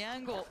safety on the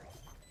angle.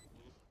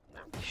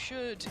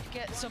 Should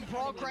get some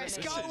progress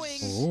going.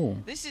 Ooh.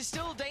 This is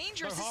still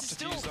dangerous. This is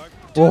still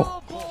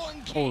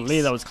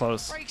holy, that was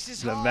close.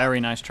 It's a very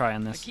nice try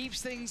on this. It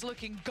keeps things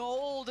looking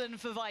golden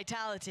for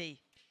Vitality.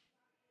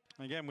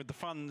 Again, with the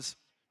funds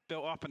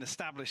built up and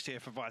established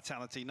here for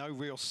Vitality, no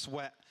real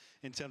sweat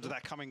in terms of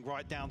that coming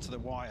right down to the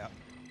wire.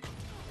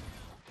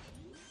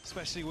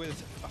 Especially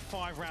with a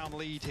 5-round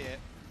lead here.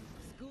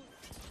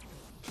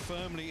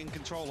 Firmly in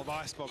control of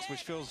Icebox,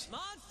 which feels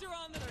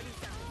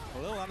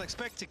a little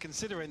unexpected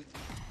considering,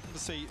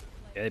 obviously,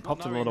 they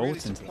popped a lot of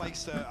ults into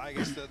that. I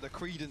guess the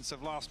credence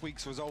of last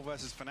week's result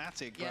versus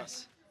Fnatic,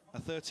 but a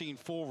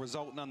 13-4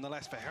 result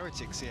nonetheless for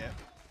Heretics here.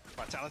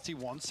 Vitality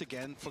once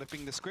again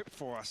flipping the script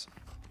for us.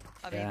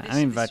 I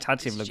mean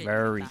Vitality have looked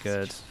very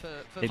good.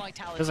 It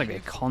feels like they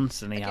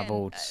constantly have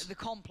ults. The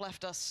comp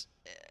left us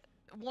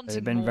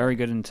they've been very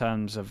good in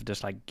terms of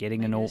just like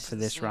getting an ult for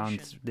this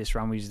round. This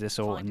round we use this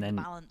ult and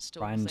then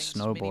try and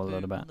snowball a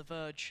little bit.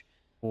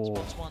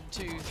 Spots 1,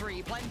 2,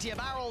 3, plenty of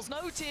barrels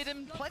noted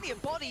and plenty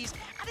of bodies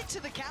added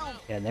to the count.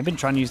 Yeah, they've been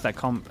trying to use that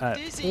comp.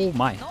 Oh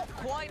my! Not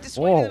quite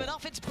dissuaded them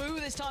enough. It's Boo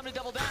this time to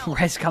double down.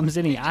 Rez comes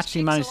in, he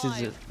actually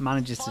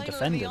manages to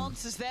defend him.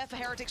 Answers there for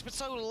Heretics, but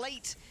so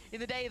late in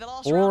the day. The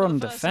last 4 on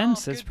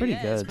defense, it's pretty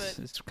good.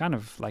 It's kind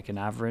of like an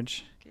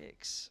average.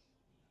 Kicks.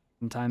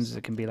 Sometimes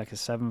it can be like a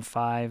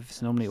 7-5.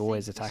 It's normally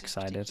always attack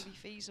sided.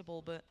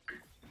 Feasible, but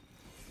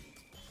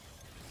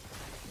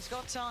he's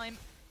got time.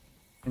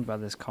 Think about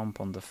this comp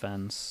on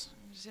defense.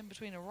 He's in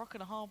between a rock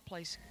and a hard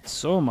place.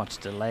 So much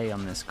delay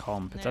on this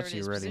comp. It's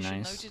actually really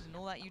nice. Noted and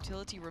all that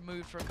utility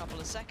removed for a couple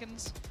of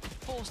seconds.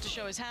 Forced to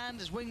show his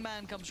hand as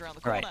Wingman comes around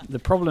the corner. Right. The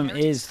problem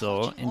is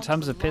though, in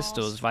terms of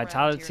pistols,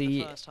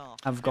 Vitality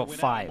have got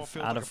 5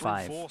 out of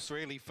 5.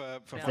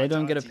 If they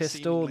don't get a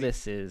pistol,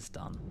 this is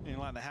done. You know,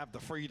 like they have the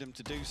freedom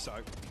to do so.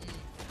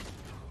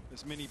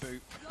 This mini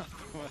boot.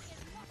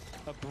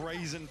 A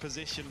brazen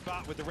position,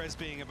 but with the res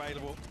being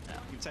available,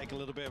 you take a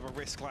little bit of a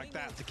risk like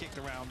that to kick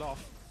the round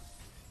off.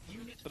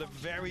 But a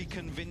very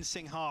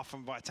convincing half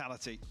from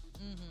Vitality.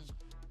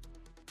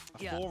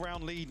 A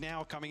 4-round lead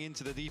now coming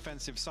into the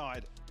defensive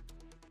side.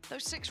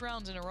 Those 6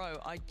 rounds in a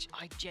row, I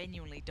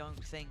genuinely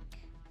don't think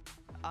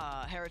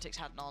Heretics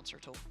had an answer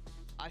at all.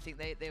 I think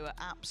they were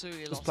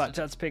absolutely lost. Black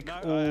Jets pick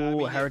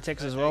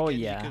Heretics as well?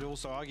 You could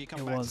also argue,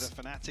 come back to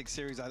the Fnatic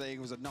series, I think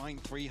it was a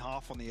 9-3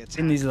 half on the attack.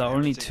 And these are the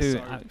only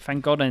 2.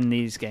 Thank God in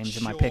these games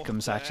in my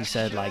pick'ems actually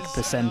said like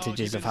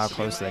percentages of how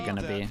close they're going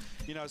to be.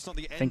 I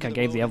think I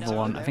gave the other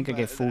one, I think I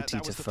gave 40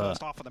 to 30.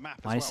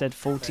 I said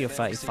 40 or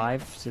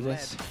 35 to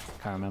this?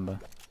 Can't remember.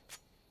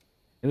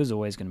 It was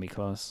always going to be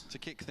close.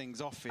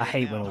 I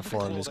hate when all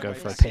 4 of us go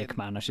for a pick,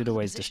 man. I should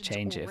always just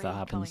change it if that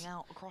happens.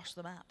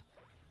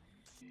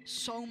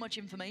 So much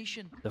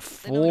information. The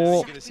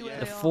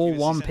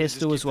 4-1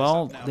 pistol as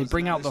well. They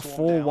bring out the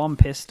 4-1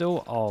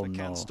 pistol. Oh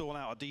no.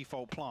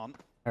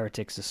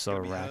 Heretics are so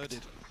wrecked.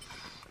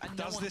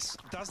 Does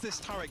this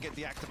turret get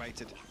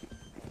deactivated?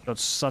 Got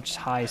such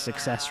high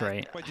success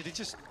rate. Wait, did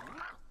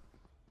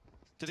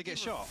it get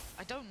shot?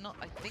 I don't know.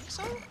 I think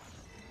so.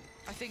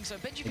 I think so.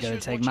 They're going to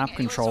take map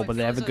control, but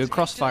they have a good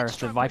crossfire if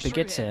the Viper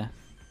gets here.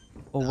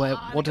 Or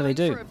what do they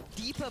do? For a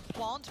deeper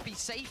plant to be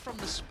safe from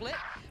the split,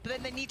 but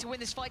then they need to win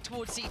this fight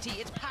towards CT.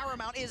 It's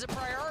paramount, it is a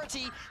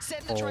priority.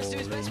 Sedna tries to do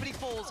his best, but he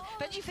falls.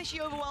 Benji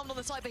Fishy overwhelmed on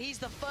the side, but he's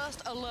the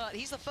first alert.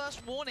 He's the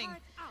first warning.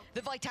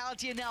 The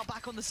Vitality are now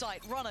back on the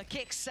site. Runner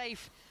kicks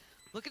safe.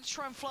 Looking to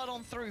try and flood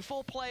on through.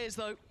 4 players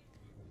though.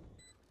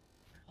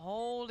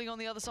 Holding on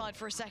the other side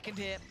for a second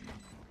here.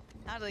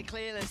 How do they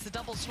clear this? The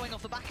double swing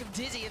off the back of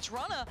Dizzy. It's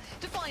Runner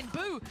to find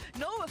Boo.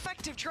 No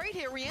effective trade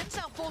here. Rien's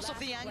out force off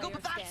the angle,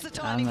 but that's the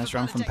timing. And nice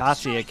run from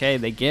Patty. Okay,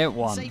 they get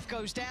one. Safe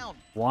goes down.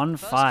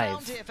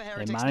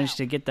 1-5. They managed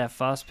to get that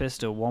first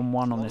pistol.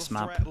 1-1 on this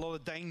map. A lot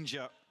of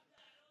danger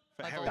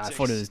for I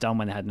thought it was done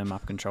when they had no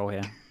map control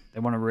here. They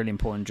won a really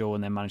important draw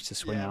and they managed to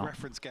swing out.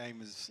 Reference game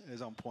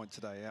is on point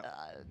today. Yeah.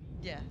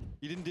 Yeah.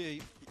 You didn't do.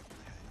 You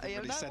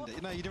didn't really send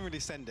it. No, you didn't really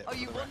send it. Oh,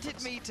 you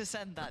wanted me to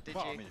send that, did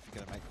you? I mean, if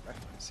you're gonna make a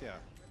reference, yeah.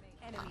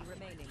 Enemy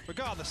remaining.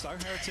 Regardless, though,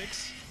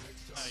 Heretics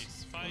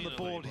Nice. on Finally, the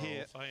board bro,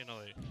 here.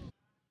 Finally.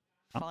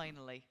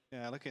 Finally.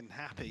 Yeah, looking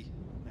happy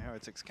in the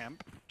Heretics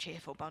camp.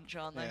 Cheerful bunch,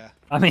 aren't they? Yeah.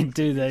 I mean,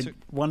 dude, they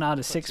 1 out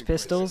of 6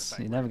 pistols.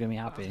 You're never gonna be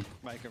happy.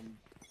 Make them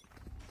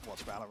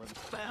watch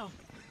Valorant. Well,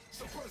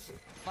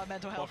 my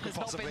mental health has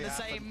not been the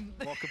same.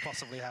 What could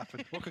possibly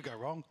happen? What could go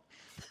wrong?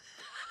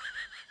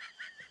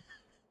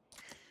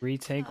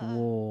 Retake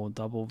wall,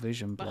 double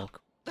vision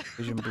block.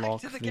 Vision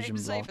block, vision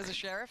block. As a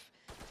sheriff.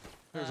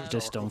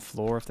 Just on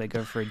floor if they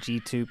go for a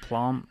G2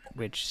 plant,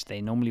 which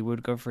they normally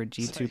would go for a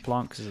G2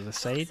 plant because of the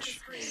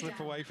Sage. Slip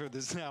away from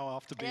this now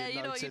after being Yeah, you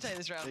know what, noted. you take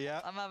this round.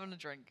 Yeah. I'm having a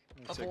drink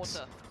of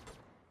water.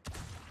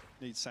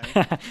 Need saying.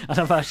 And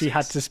I've actually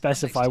had to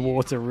specify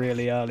water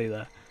really early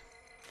there.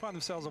 Find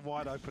themselves a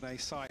wide open A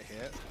site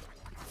here.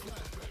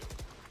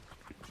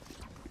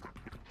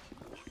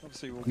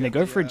 Obviously, When they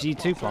go for a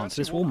G2 plant,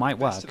 this wall might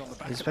work,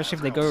 especially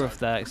if they go with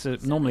that. So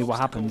normally what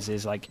happens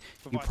is like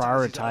you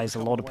prioritize a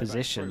lot of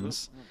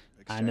positions,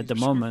 and at the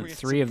moment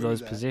 3 of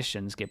those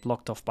positions get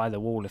blocked off by the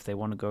wall if they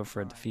want to go for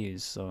a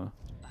defuse. So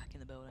Back in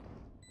the building.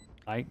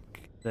 like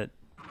that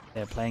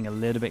they're playing a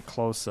little bit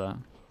closer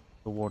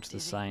towards the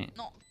site.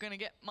 Not gonna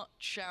get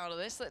much out of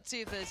this. Let's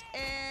see if there's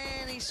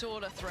any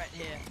sort of threat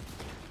here.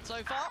 So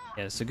far,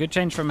 Yeah, it's a good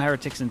change from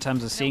Heretics in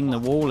terms of seeing the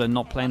wall and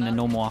not playing the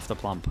normal after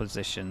plant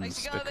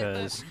positions,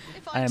 because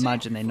I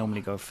imagine they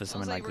normally go for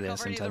something like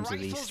this in terms of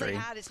these 3.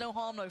 It's no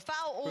harm, no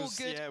foul, all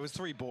good. Yeah, it was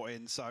 3 bought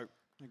in, so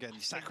again,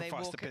 you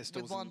sacrifice the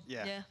pistols. With one.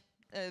 And,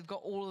 They've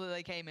got all that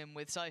they came in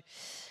with, so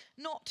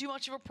not too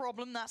much of a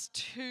problem. That's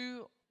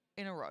 2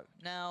 in a row.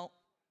 Now,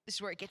 this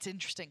is where it gets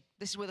interesting.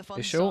 This is where the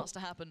fun starts to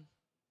happen.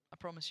 I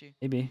promise you.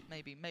 Maybe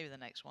the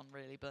next one,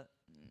 really, but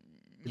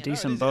a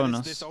decent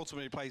bonus. This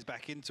ultimately plays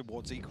back in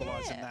towards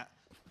equalising that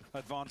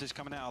advantage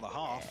coming out of the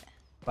half.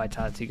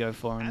 Vitality go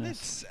for in And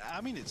this. I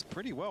mean, it's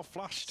pretty well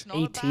flushed.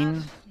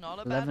 18,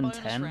 11,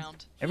 10.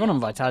 Everyone on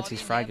Vitality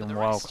is fragging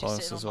well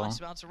close as well.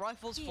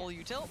 Rifles, full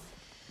util.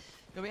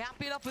 You'll be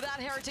happy enough with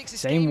that. Heretics.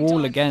 Same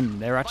wall again.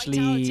 They're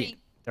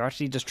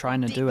actually just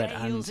trying to do it,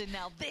 and so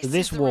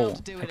this wall,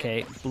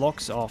 okay,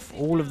 blocks off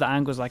all of the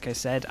angles, like I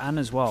said, and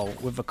as well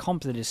with a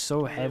comp that is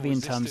so heavy in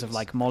terms of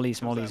like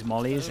mollies.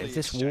 If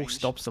this wall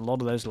stops a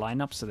lot of those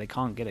lineups, so they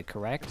can't get it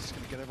correct,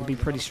 it'll be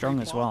pretty strong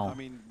as well. I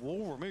mean,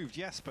 wall removed,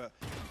 yes, but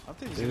I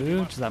think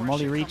Ooh, does that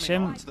molly reach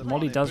him? The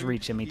molly does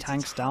reach him. He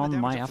tanks down,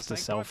 might have to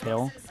self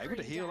heal.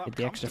 Get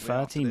the extra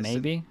 30,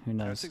 maybe. Who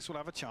knows? Will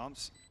have a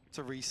chance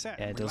to reset.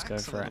 Yeah, it does go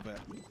for it.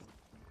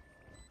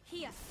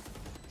 Here.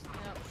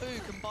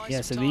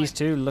 Yeah, so these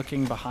 2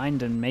 looking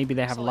behind, and maybe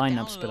they have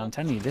lineups, but I'm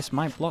telling you, this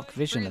might block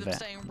vision a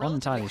bit. Not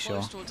entirely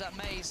sure. You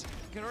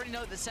can already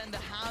note that Sender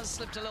has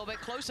slipped a little bit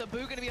closer.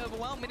 Boo going to be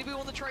overwhelmed. Mini Boo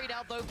on the trade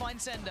out, though,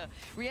 finds Sender.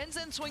 Rienz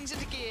then swings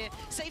into gear.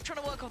 Safe trying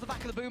to work off the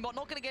back of the Boombot.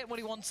 Not going to get what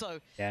he wants, though.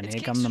 Yeah, and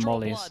here come the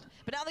mollies.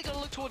 But now they got to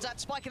look towards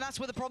that spike, and that's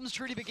where the problems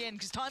truly begin,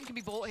 because time can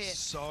be bought here.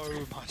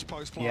 So much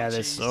post-plant. Yeah,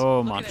 there's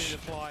so much.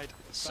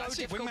 So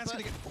difficult,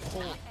 but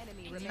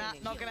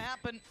not going to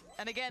happen.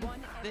 And again,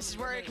 this is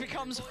where it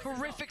becomes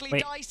horrifically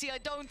dicey. I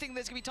don't think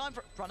there's going to be time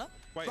for... Runner?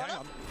 Runner?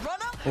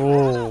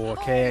 Oh,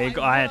 okay.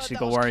 I actually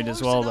got worried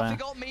as well there.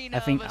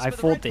 I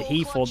thought that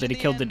he thought that he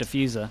killed the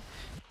diffuser.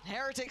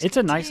 It's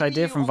a nice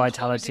idea from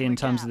Vitality in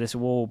terms of this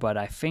wall, but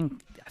I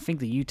think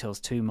the util's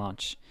too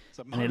much.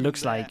 And it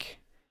looks like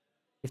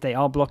if they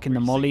are blocking the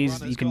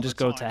mollies, you can just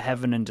go to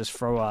heaven and just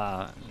throw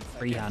a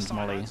freehand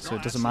molly, so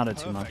it doesn't matter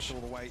too much.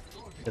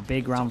 The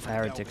big round for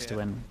Heretics to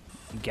win.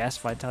 I guess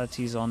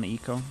Vitality's on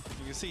eco. You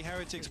can see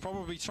Heretics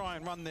probably try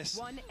and run this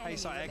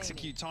A-site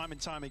execute time and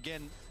time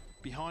again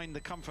behind the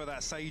comfort of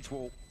that Sage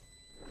wall.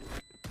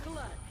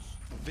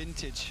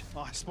 Vintage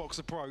Icebox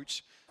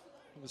approach.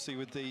 Obviously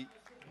with the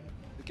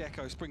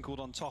Gecko sprinkled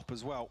on top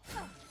as well.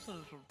 A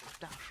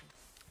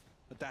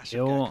dash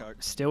of Gecko.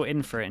 Still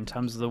in for it in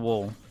terms of the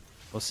wall.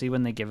 We'll see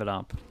when they give it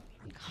up.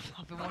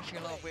 I've been watching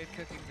a lot of weird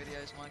cooking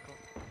videos, Michael.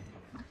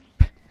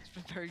 It's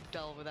been very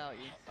dull without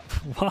you.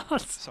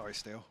 What? Sorry,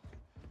 Steel.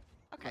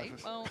 Okay,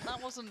 well,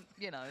 that wasn't,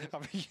 you know... I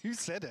mean, you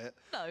said it.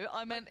 No,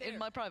 I meant in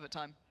my private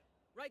time.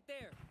 Right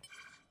there.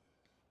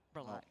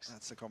 Relax. Well,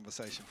 that's a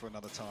conversation for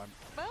another time.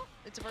 Well,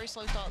 it's a very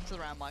slow start to the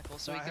round, Michael,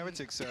 so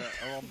Heretics are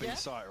on B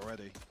site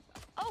already.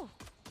 Oh!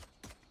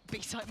 B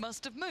site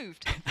must have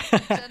moved.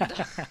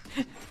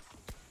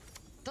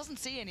 Doesn't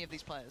see any of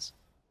these players.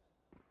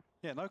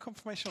 Yeah, no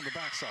confirmation on the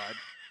backside.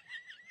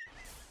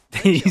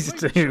 These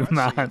 2,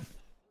 man.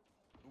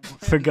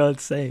 For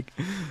God's sake.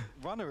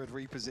 Runner had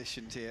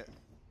repositioned here.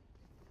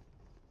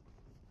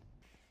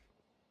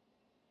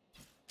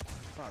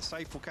 Right,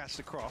 Safe will catch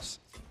the cross.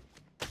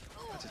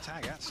 That's a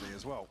tag actually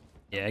as well.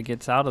 Yeah, it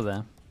gets out of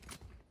there.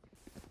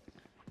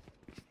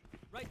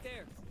 Right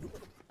there.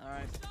 All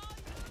right.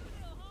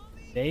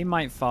 They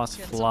might fast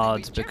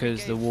floods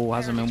because the wall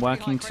hasn't been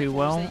working too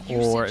well,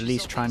 or at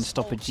least try and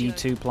stop a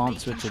G2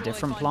 plant with a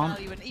different plant.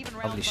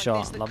 Lovely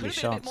shot, lovely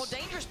shots.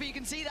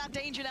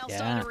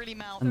 Yeah,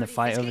 and the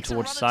fight over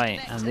towards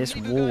site, and this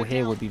wall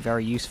here would be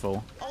very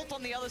useful.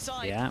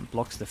 Yeah,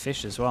 blocks the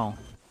fish as well.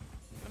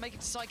 Make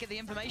it to Psych, get the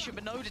information,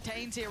 but no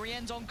detains here.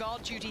 Rien's on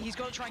guard duty. He's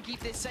got to try and keep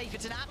this safe.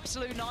 It's an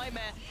absolute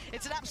nightmare.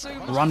 It's an absolute.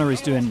 Runner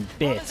is doing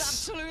bits.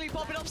 Absolutely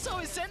popping up. So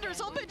is Sender.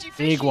 It's on Benji.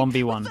 Big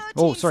 1v1.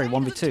 Oh, sorry,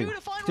 1v2.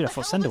 Dude, I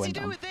thought Sender went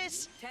down.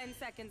 10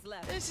 seconds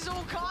left. This is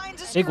all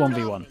kinds of big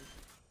 1v1.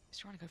 He's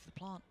trying to go for the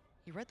plant.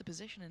 He read the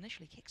position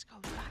initially. Kicks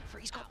goes back for.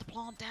 He's got the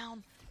plant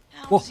down.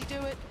 How Whoa. does he do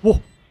it? Whoa.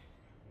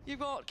 You've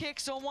got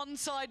Kicks on one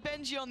side,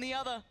 Benji on the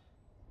other.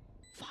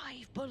 5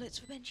 bullets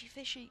for Benji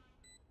Fishy.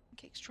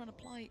 Kicks trying to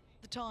play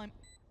the time.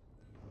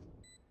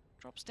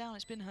 Drops down,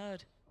 it's been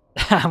heard.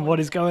 What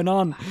is going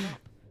on?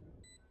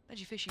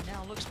 Benji Fishy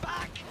now looks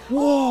back.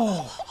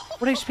 Whoa!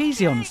 What HP is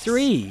he on?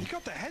 3. He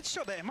got the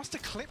headshot there. It must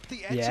have clipped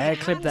the edge. Yeah,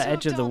 clipped the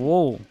edge of the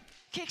wall.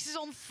 Kicks is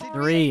on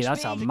 3.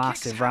 That's a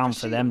massive round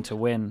for them to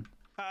win.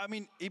 I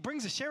mean, he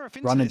brings the Sheriff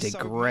into Runner this, did so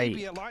great.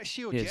 maybe a light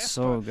shield, He is yes,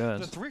 so but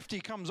good. The Thrifty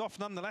comes off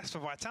nonetheless for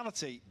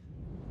Vitality.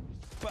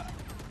 But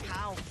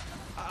how?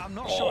 I'm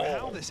not sure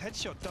how this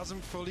headshot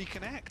doesn't fully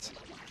connect.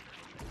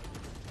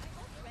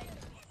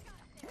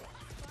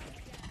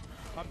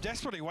 I'm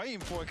desperately waiting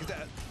for it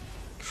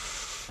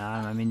because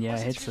I mean, yeah,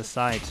 hits the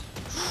side.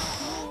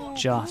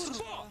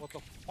 Just. What the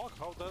fuck?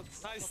 How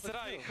that's nice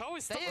try. How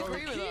is They that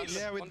agree with us.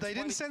 yeah, they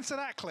didn't censor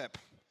that clip.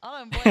 I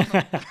don't blame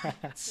them.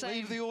 Same.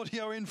 Leave the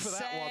audio in for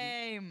that one.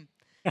 Same.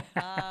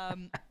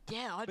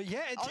 Yeah, But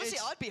yeah, honestly,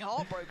 it's- I'd be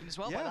heartbroken as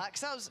well by Yeah. that,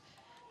 because that was.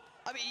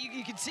 I mean,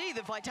 you can see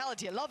the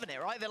Vitality are loving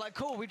it, right? They're like,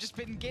 cool, we've just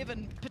been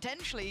given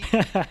potentially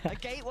a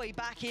gateway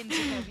back into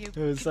It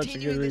was such a good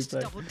continuing this to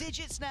replay. double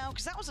digits now,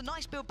 because that was a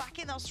nice build back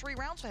in. That was 3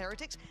 rounds for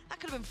Heretics. That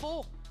could have been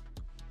 4.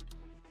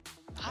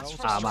 That's Ah,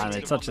 man, frustrating.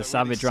 it's such a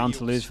savage round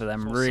to lose for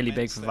them. Really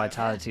big for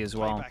Vitality as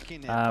well.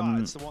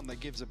 It's the one that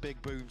gives a big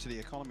boom to the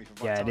economy for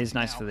Yeah, it Vitality is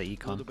nice now. for the A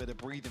econ. little bit of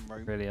breathing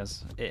room. Really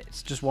is.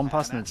 It's just one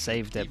person that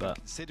saved it, Even but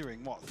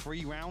considering what,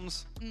 3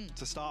 rounds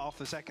to start off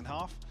the second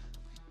half.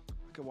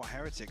 Look at what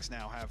Heretics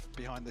now have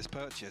behind this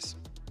purchase.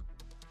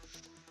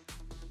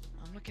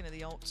 I'm looking at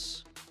the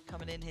ults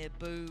coming in here.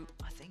 Boo,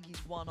 I think he's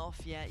 1 off.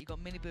 Yeah, you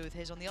got Mini Boo with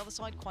his on the other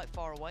side, quite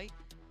far away.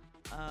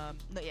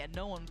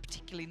 No one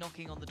particularly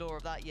knocking on the door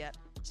of that yet.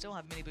 Still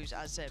have Mini Boos,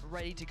 as said,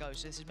 ready to go.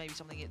 So this is maybe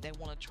something they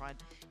want to try and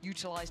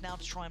utilize now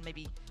to try and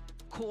maybe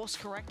course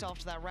correct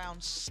after that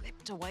round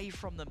slipped away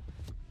from them.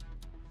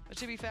 But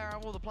to be fair, out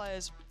of all the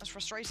players, as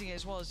frustrating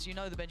as it was, you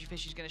know the Benji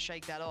Fish is going to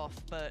shake that off.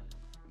 But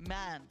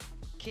man,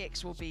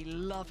 Kicks will be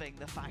loving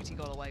the fact he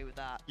got away with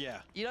that.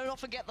 Yeah. You don't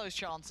often get those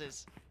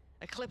chances.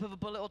 A clip of a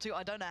bullet or two,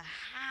 I don't know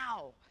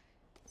how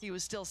he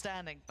was still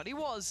standing, but he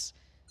was.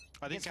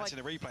 I didn't It's catch like-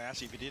 in the replay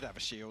actually if he did have a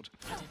shield.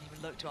 I didn't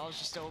even look to it, I was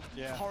just still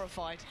Yeah.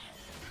 horrified.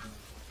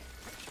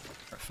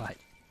 fight.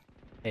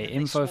 Hey, They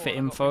info for swore, I got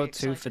info, really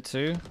 2 for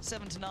 2.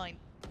 7 to 9.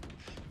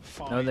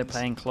 No, they're Fines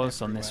playing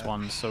close on this everywhere.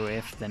 one, so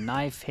if the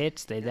knife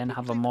hits, they then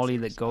have a molly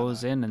that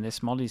goes in, and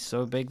this molly's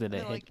so big that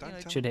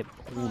it should hit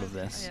all of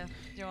this. Yeah,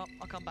 you know what,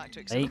 I'll come back to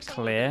it. 'cause it They looks like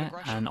a clear,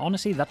 regression. and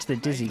honestly, that's the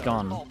Dizzy Oh,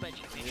 gone.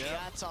 Benji Fishy,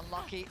 that's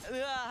unlucky.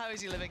 How is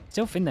he living?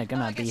 Still think they're I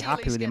gonna guess be he at happy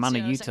least with the gets, amount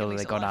of you know, second util they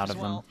least got alive out as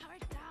of well. them.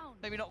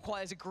 Maybe not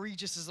quite as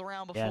egregious as the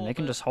round before. Yeah, and they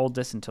can but just hold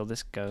this until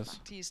this goes.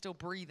 he is still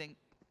breathing.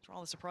 It's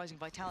rather surprising.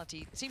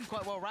 Vitality seemed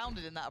quite well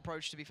rounded in that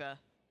approach, to be fair.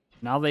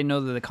 Now they know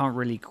that they can't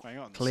really Hang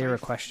on, clear a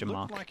Safe question looked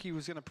mark. like he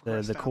was gonna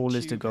progress The down call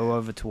is to tube go there,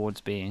 over towards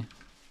B.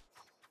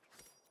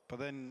 but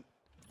then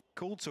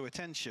called to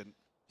attention.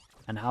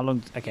 And how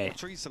long? Okay,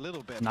 Retreats a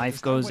little bit. but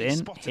knife there's no goes way he in,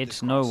 spotted hits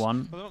this no cross.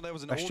 one. Whether or not there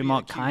was an Question audio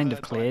mark cue kind of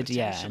heard by cleared,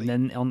 yeah. And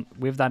potentially then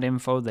with that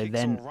info, they Kicks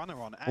then or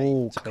runner on A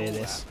all to clear call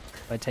this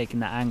that. by taking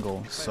the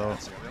angle. So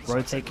that's it.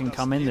 rotate can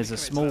come in. There's a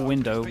small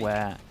window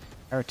where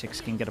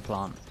Heretics can get a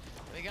plant,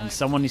 There we go. and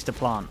someone needs to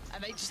plant.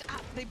 And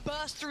they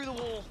burst through the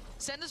wall.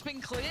 Sender's been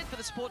cleared for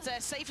the sports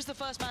air. Safe is the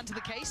first man to the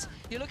case.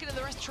 You're looking at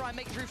the rest to try and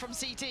make it through from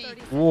CT.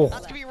 Whoa.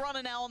 That's going to be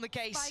Runner now on the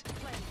case.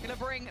 Going to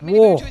bring Whoa. Mini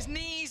Boo to his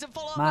knees and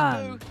follow up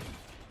Man. with Boo.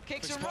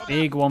 Kicks and Runner.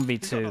 Big He's got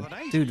 1v2. another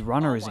nade. Dude,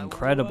 Runner is Oh my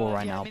incredible word.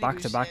 right Yeah, now. Mini Back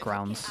to back Boo's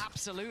rounds.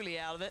 Absolutely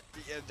out of it.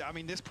 Yeah, I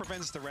mean, this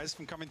prevents the res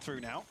from coming through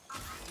now.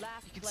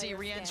 You can see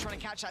Rien's trying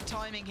to catch that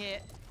timing here.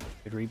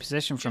 Good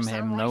reposition from Just that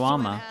him. No rifle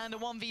in armor. hand, a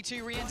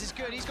 1v2. Rien's is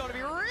good. He's got to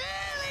be really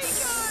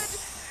good.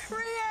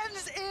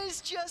 Rien's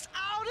is just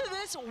out of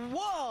this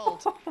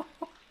world.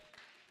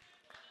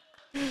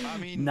 I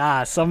mean,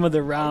 Nah, some of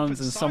the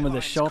rounds and some of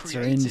the sidelines shots are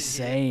created here.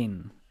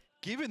 insane.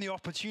 given the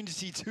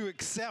opportunity to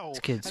excel, This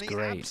kid's and he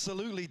great.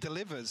 absolutely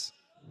delivers.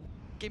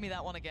 Give me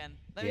that one again.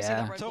 Let me see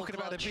Yeah. that Red Bull Talking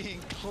about it clutch. being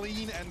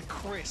clean and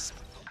crisp.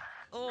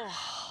 Oh,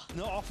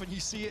 Not often you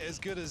see it as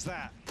good as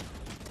that.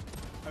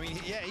 I mean,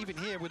 yeah, even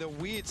here with a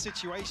weird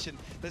situation,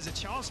 there's a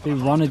chance for Dude,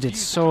 half Runner the did views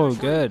to so go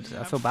through good. I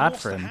and feel bad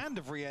force for the him. hand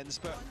of Rien's,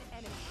 but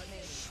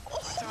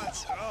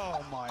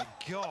Oh my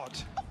god.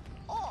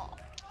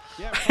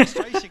 Yeah,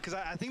 frustration, because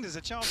I think there's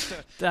a chance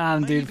to.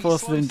 Damn, dude,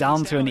 forcing them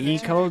down to an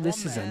eco.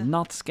 This is a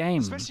nuts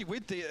game. Especially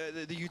with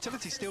the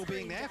utility still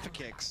being there for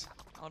kicks.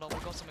 Hold on,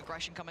 we've got some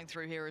aggression coming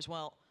through here as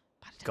well.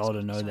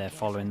 Gotta know they're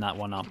following that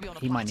one up.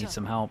 He might need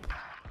some help.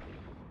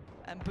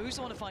 And Boo's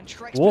want to find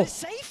tricks, Whoa. but it's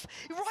safe.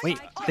 Right. Wait,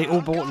 they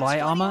all bought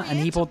light armor, and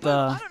he bought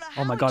the.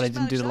 Oh my god, I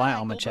didn't do the light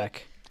armor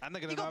check. And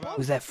they're going to know about.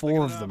 Was there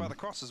 4 of them? The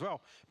cross as well.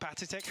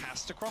 Patitek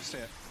has to cross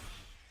it.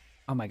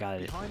 Oh my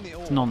god,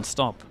 it's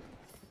non-stop.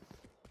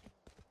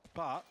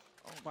 But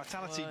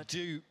Vitality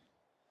do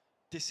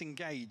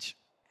disengage,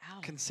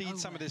 concede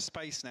some of this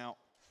space now.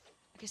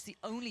 I guess the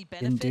only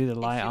benefit Didn't do the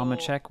light armor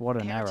check. What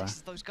an error.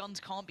 Those guns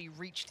can't be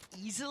reached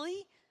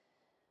easily.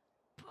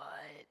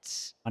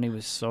 But Money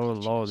was so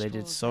low, they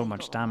did so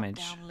much damage.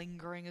 Down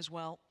lingering as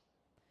well.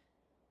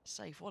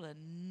 Safe, what a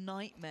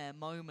nightmare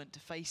moment to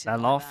face.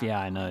 Fell off, yeah,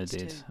 I know,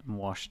 dude. I'm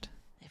washed.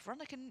 If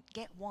Runner can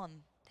get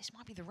one, this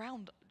might be the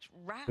round.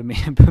 Put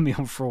me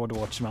on fraud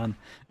watch, man.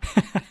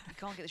 You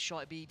can't get the shot.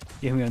 It'd be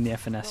Get me on the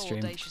FNS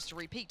stream. audacious to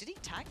repeat. Did he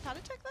tag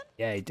Patitek then?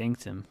 Yeah, he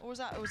dinked him. Or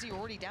was he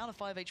already down to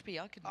 5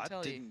 HP? I couldn't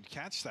tell you. I didn't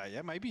catch that.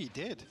 Yeah, maybe he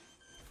did.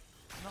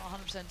 Not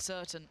 100%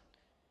 certain.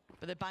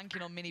 But they're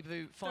banking on Mini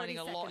Boo finding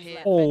a lot here.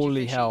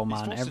 Holy hell,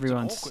 man.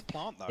 Everyone's...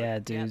 Yeah,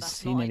 dude,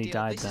 he nearly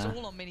died there.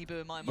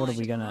 What are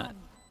we gonna...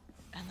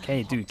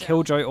 Okay, dude,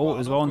 Killjoy ult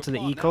as well onto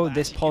the eco.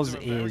 This pos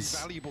is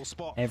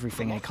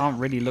everything. I can't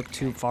really look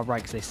too far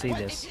right because they see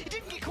this. He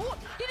didn't get caught.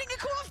 He didn't get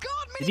caught off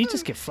guard. Did he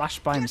just get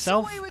flashed by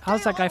himself?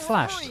 How's that guy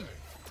flashed?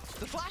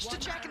 The flash to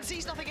check and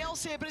sees nothing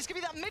else here, but it's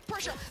going to be that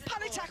mid-pressure.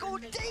 Patitek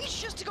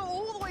audacious to go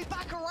all the way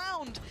back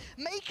around,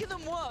 making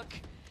them work.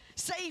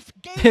 Safe,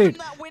 gave them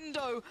that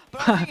window,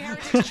 but I think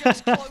Heritage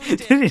just closed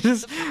it. Did he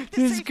just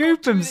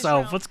scoop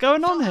himself? What's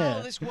going on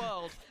here?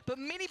 But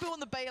Mini Boo on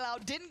the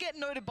bailout didn't get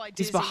noted by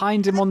Dizzy. He's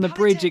behind him on the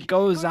bridge. It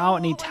goes out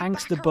and he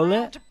tanks the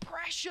bullet.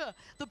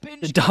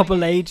 The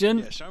double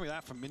agent. Yeah, show me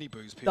that from Mini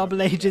Boo's POV.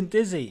 Double agent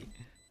Dizzy.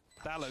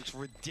 That looks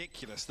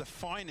ridiculous. The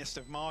finest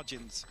of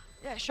margins.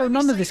 Yeah, so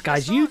none of this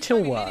guy's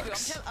util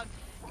works.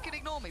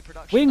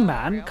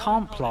 Wingman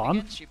can't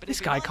plant. This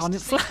guy can't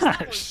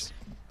flash.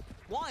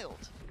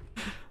 Wild.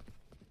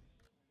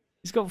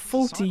 He's got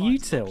 40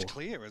 util.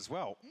 Clear as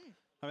well.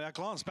 I mean, I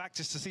glanced back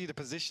just to see the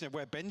position of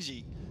where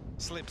Benji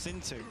slips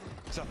into.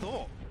 Because I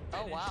thought,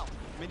 oh wow,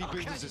 Mini Boo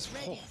was as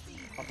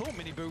I thought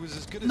Mini Boo was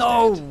as good as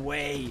no dead.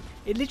 Way!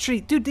 It literally,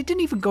 dude, they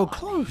didn't even go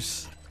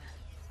close.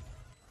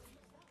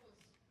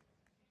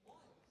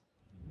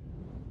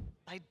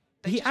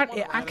 He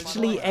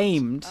actually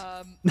aimed.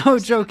 No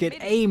joke, it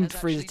aimed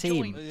for his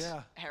team.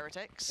 Yeah.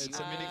 Heretics. It's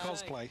a mini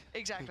cosplay.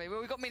 Exactly.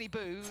 Well, we've got Mini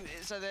Boo,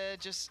 so they're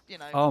just, you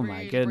know. Oh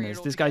my goodness,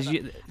 this guy's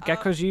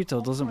Gecko's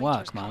util doesn't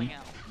work, man.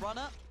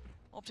 Runner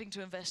opting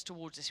to invest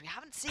towards this. We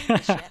haven't seen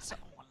this yet. So,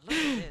 oh, look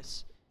at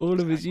this.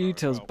 All of his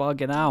util's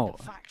bugging out.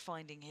 Fact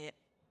finding here.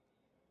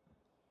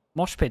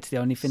 Mosh pit's the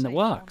only thing that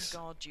works.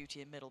 Guard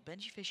duty in middle.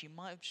 Benji Fishy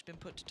might have just been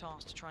put to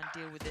task to try and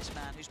deal with this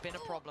man who's been a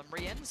problem.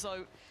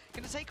 Rienzo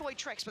going to take away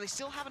Trex, but they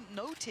still haven't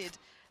noted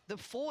the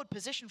forward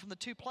position from the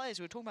 2 players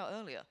we were talking about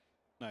earlier.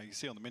 No, you can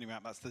see on the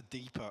minimap that's the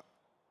deeper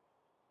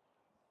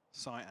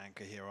site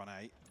anchor here on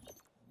 8.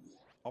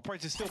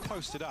 Operator's still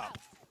posted up.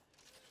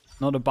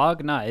 Not a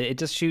bug? No, it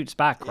just shoots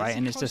back, right?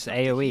 And it's just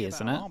AoE,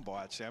 isn't it?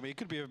 I mean, it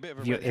could be a bit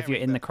of a if you're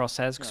in the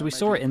crosshairs. Because we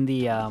saw it in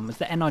the, was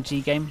the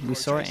NRG game? We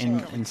saw it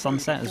in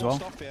Sunset as well.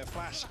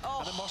 Flash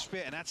and a mosh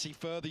pit and actually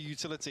further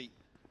utility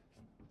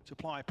to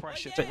apply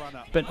pressure to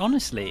Runner. But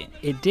honestly,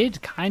 it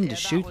did kind of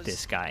shoot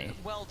this guy.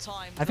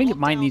 I think it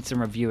might need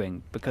some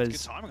reviewing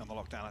because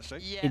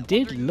it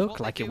did look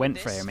like it went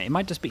for him. It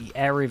might just be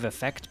area of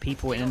effect,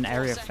 people in an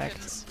area of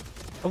effect.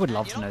 I would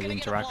love to know the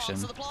interaction.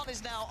 So the plant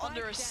is now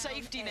under a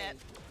safety net.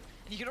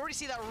 You can already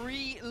see that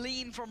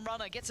lean from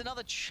Runner, gets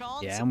another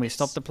chance. Yeah, and we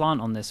stopped the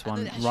plant on this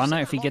one. Runner,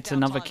 if he gets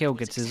another kill,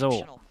 gets his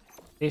ult.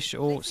 Fish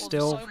ult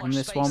still on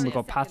this one. We've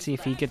got Patty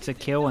if he gets a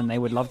kill, and they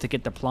would love to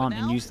get the plant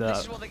and use the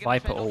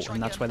Viper ult,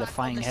 and that's why they're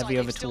fighting heavy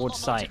over towards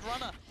site.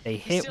 They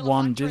hit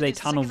one, do they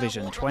tunnel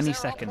vision? 20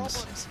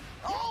 seconds.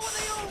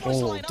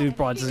 Oh, dude,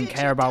 bro, doesn't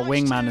care about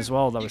Wingman as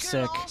well. That was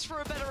sick.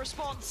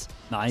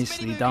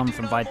 Nicely done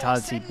from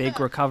Vitality. Big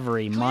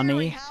recovery.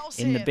 Money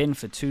in the bin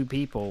for 2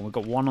 people. We've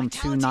got one on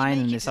 2-9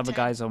 and this other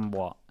guy's on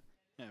what?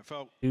 Yeah, it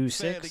felt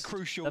 2-6. Fairly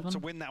crucial to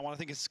win that one. I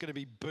think it's going to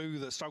be Boo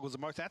that struggles the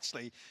most.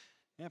 Actually,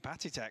 yeah,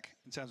 Patitek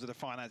in terms of the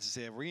finances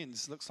here.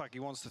 Rians looks like he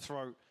wants to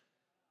throw.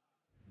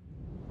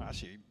 Well,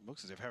 actually,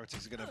 looks as if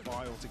Heretics are going to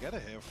buy altogether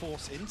here,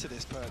 force into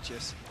this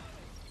purchase.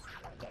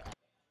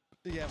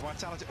 Yeah,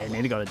 Vitality. They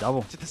nearly got a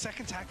double. Did the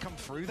second tag come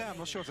through there? I'm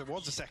not sure if it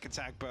was a second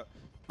tag, but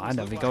I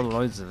know, we got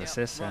loads of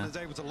assists, yeah.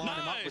 Able to line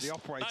him up with the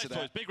operator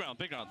there. Big round,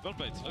 well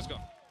played, let's go.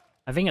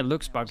 I think it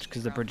looks bugged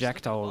because the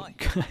projectile,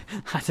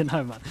 I don't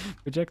know, man.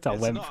 Projectile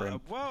went for him.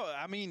 Well,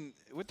 I mean,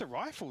 with the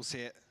rifles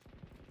here,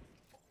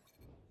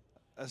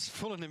 as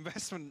full an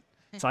investment.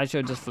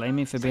 Sideshow just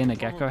flaming for being a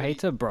Gecko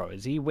hater? Bro,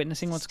 is he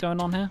witnessing what's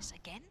going on here?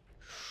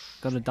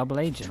 got a double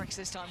agent. Tricks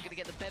this time going to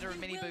get the better of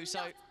Miniboo, so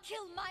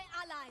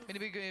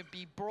Miniboo going to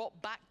be brought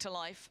back to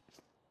life.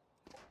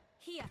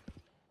 Here.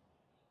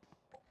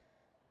 I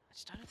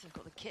just don't know if they've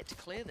got the kit to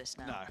clear this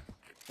now.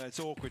 No, it's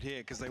awkward here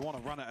because they want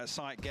to run at a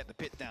site, get the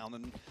pit down,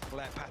 and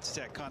let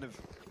Patatech kind of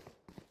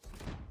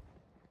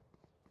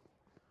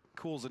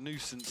cause a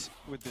nuisance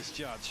with this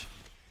judge.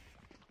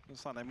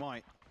 Looks like they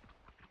might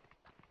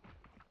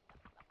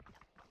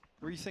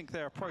rethink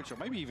their approach, or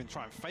maybe even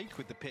try and fake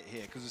with the pit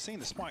here, because we're seeing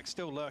the spike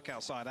still lurk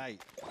outside A. I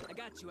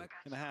got you.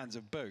 In the hands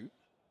of Boo.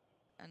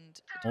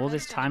 And all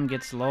this time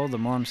gets low, the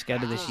more I'm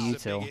scared of this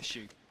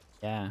util.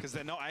 Yeah. Because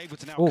they're not able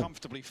to now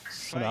comfortably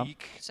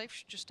fake.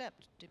 Safe just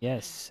stepped.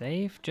 Yes,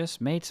 Safe just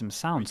made some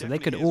sound, so they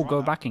could all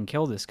go back and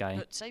kill this guy.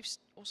 But Safe's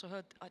also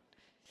heard.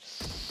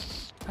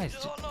 Guys,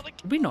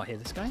 did we not hear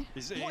this guy?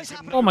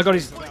 Oh my god,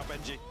 he's...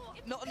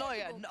 No,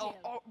 yeah, no.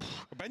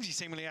 Benji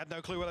seemingly had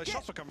no clue where those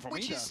shots were coming from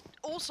either.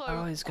 Also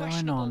what is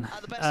going on?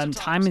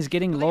 Time is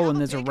getting low and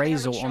there's a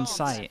Razor on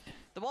site.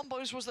 The one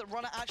bonus was that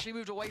Runner actually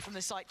moved away from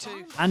this site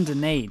too. And a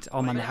nade.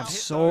 Oh man, they have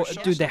so...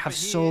 Dude, they have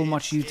so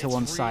much util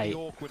on site.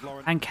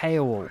 And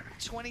KO.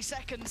 20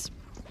 seconds.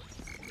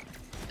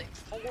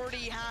 They've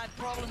already had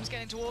problems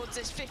getting towards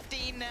this.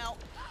 15 now.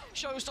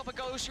 Showstopper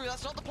goes through.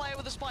 That's not the player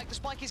with the spike. The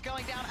spike is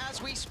going down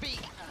as we speak.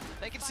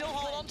 They can still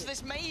hold on to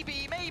this.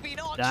 Maybe, maybe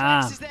not.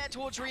 Trex is there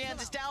towards Rienz.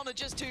 It's down to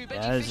just 2.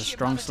 Yeah, there's a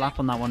strong slap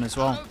on that one as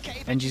well.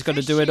 Benji's got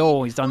to do it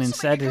all. He's done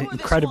instead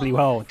incredibly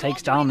well.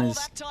 Takes down his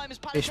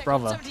fish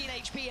brother.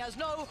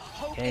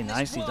 Okay,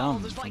 nicely done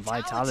from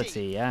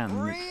Vitality. Yeah.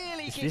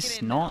 Is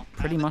this not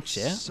pretty much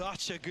it?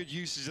 Such a good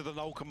usage of the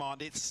null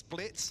command. It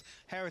splits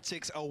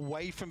Heretics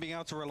away from being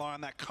able to rely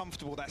on that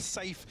comfortable, that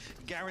safe,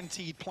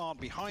 guaranteed plant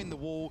behind the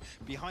wall,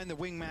 behind the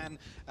wingman,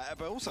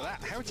 but also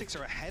that Heretics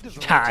are ahead of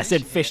the I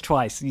said fish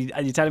twice.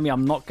 Are you telling me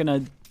I'm not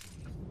gonna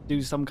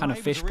do some kind of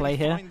fish play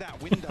here?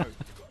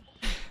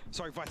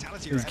 Sorry,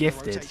 Vitality Who's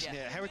gifted.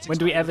 When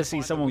do we ever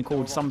see someone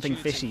called something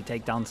fishy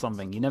take down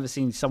something? You never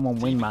seen someone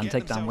wingman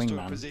take down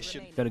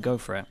wingman. Gotta go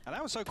for it. And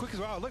that was so quick as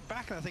well. I look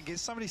back and I think,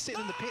 is somebody sitting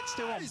in the pit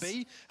still on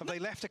B? Have they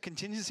left a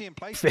contingency in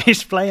place?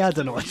 Fish play? I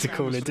don't know what to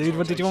call it, dude.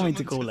 What did you want me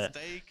to call it?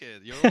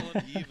 You're all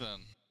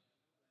uneven.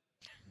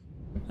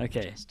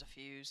 Okay. Just a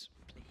fuse,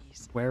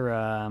 please. We're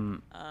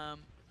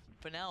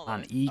for now,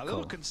 an A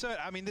little concerned.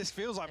 I mean, this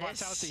feels like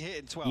Vitality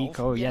hitting 12.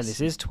 Eco, yeah, this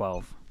is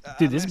 12.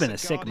 Dude, this has been a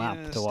sick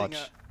map to watch.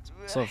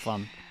 So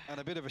fun. And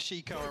a bit of a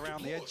Shiko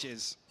around the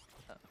edges.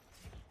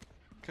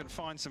 Can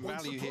find some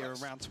value here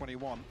around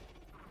 21.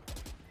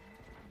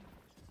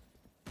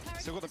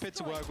 Still got the pit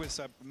to work with,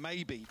 so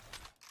maybe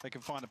they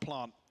can find a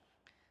plant.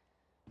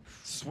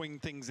 Swing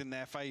things in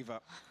their favor.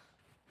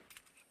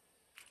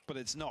 But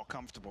it's not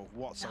comfortable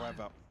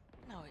whatsoever.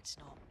 No, it's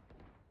not.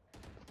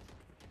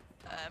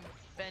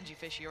 Benji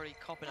Fishy already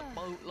copping a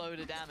boatload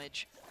of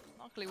damage.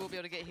 Luckily, we'll be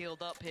able to get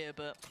healed up here,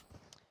 but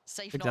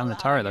Safe down the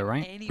turret though,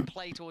 right? Any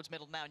play towards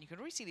middle now, and you can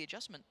really see the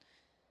adjustment.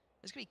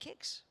 There's gonna be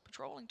kicks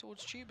patrolling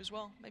towards tube as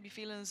well. Maybe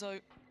feeling as though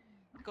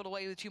got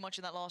away with too much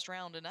in that last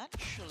round, and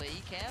actually,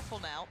 careful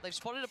now. They've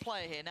spotted a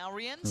player here. Now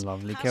Rienz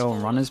lovely kill.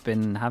 Runner's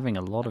been having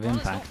a lot of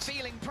impact. Ooh,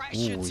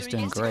 he's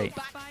doing great.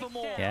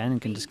 Yeah, and you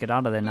can just get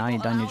out of there now.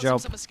 You've done your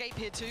job. Some escape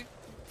here too.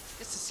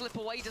 Gets to slip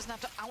away. Doesn't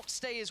have to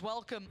outstay his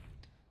welcome.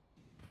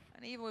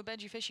 And even with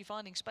Benji Fishy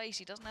finding space,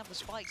 he doesn't have the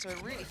spike, so it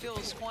really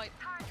feels quite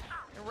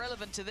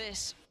irrelevant to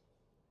this.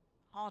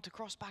 Hard to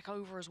cross back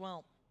over as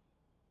well.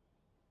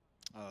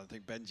 I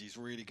think Benji's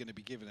really going to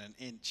be given an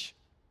inch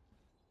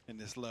in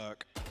this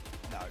lurk.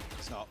 No,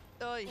 it's not.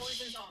 A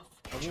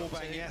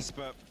wallbang, yes,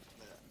 but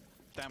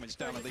damage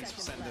down at least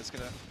for Sender's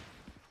going to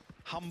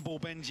humble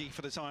Benji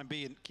for the time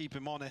being, keep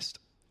him honest.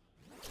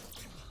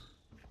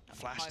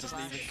 Flash doesn't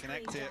even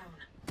connect it.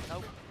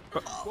 Nope.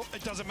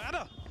 It doesn't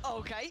matter.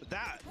 Okay.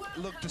 That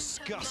looked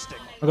disgusting.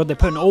 Oh my god, they're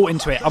putting all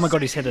into it. Oh my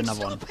god, he's hit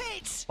another one.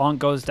 Plant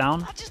goes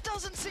down.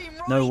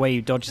 No way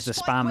he dodges the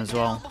spam as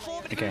well.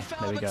 Okay,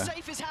 there we go.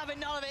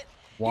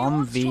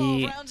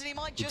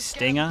 1v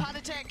Stinger.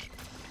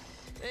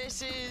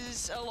 This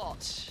is a lot.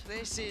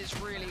 This is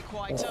really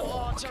quite a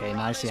lot. Okay,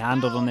 nicely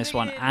handled on this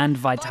one. And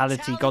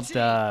Vitality got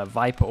the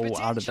Viper all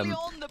out of them.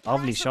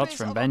 Lovely shots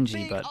from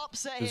Benji, but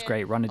it was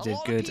great. Runner did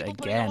good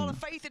again.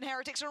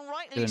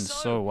 Doing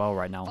so well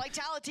right now.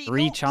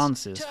 3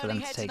 chances for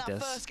them to take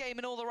this. First game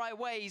in all the right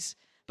ways,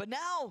 but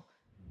now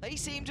they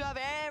seem to have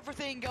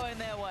everything going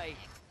their way.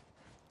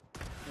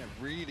 Yeah,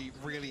 really,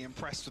 really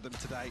impressed with them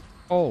today.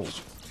 Oh.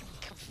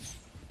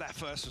 That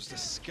first was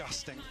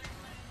disgusting.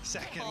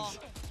 Second.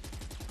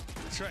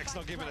 Trex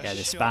not giving a yeah,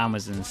 the shot. spam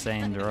was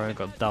insane, bro.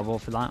 Got double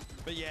for that.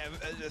 But yeah,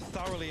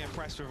 thoroughly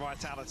impressed with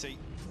Vitality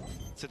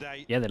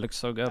today. Yeah, they look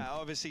so good.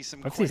 Obviously,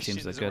 some both these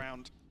teams questions look good.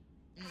 around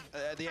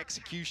the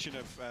execution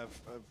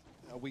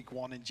of week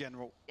 1 in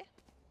general. Yeah.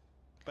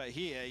 But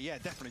here, yeah,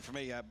 definitely for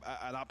me, an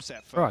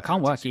upset. For bro, I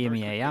can't work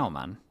EMEA out,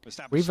 man.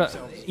 We've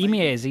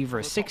EMEA is either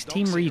a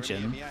 6-team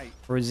region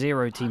or a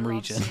 0-team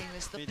region.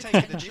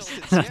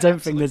 I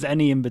don't think there's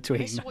any in between.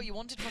 It's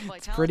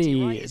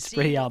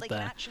pretty out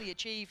there.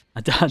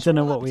 I don't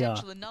know what we are.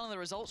 None of the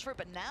results for it,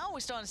 but now we're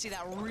starting to see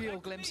that real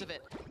glimpse of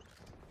it.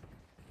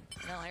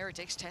 Now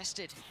Heretics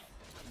tested.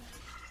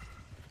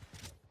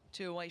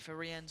 2 away for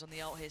Rien's on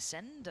the ult here.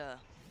 Sender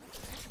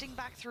drifting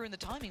back through, and the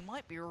timing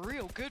might be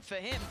real good for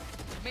him.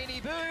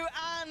 Mini Boo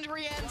and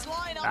Rien's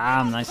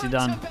lineup. Nicely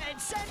done.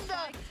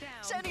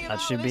 That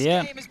should be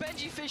it.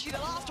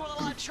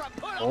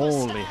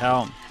 Holy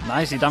hell.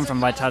 Nicely done from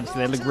Vitality.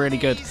 They look really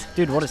good.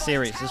 Dude, what a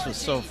series. This was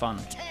so fun.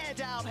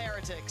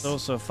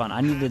 So fun.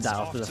 I needed that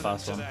after the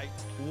first one.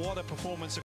 What a performance.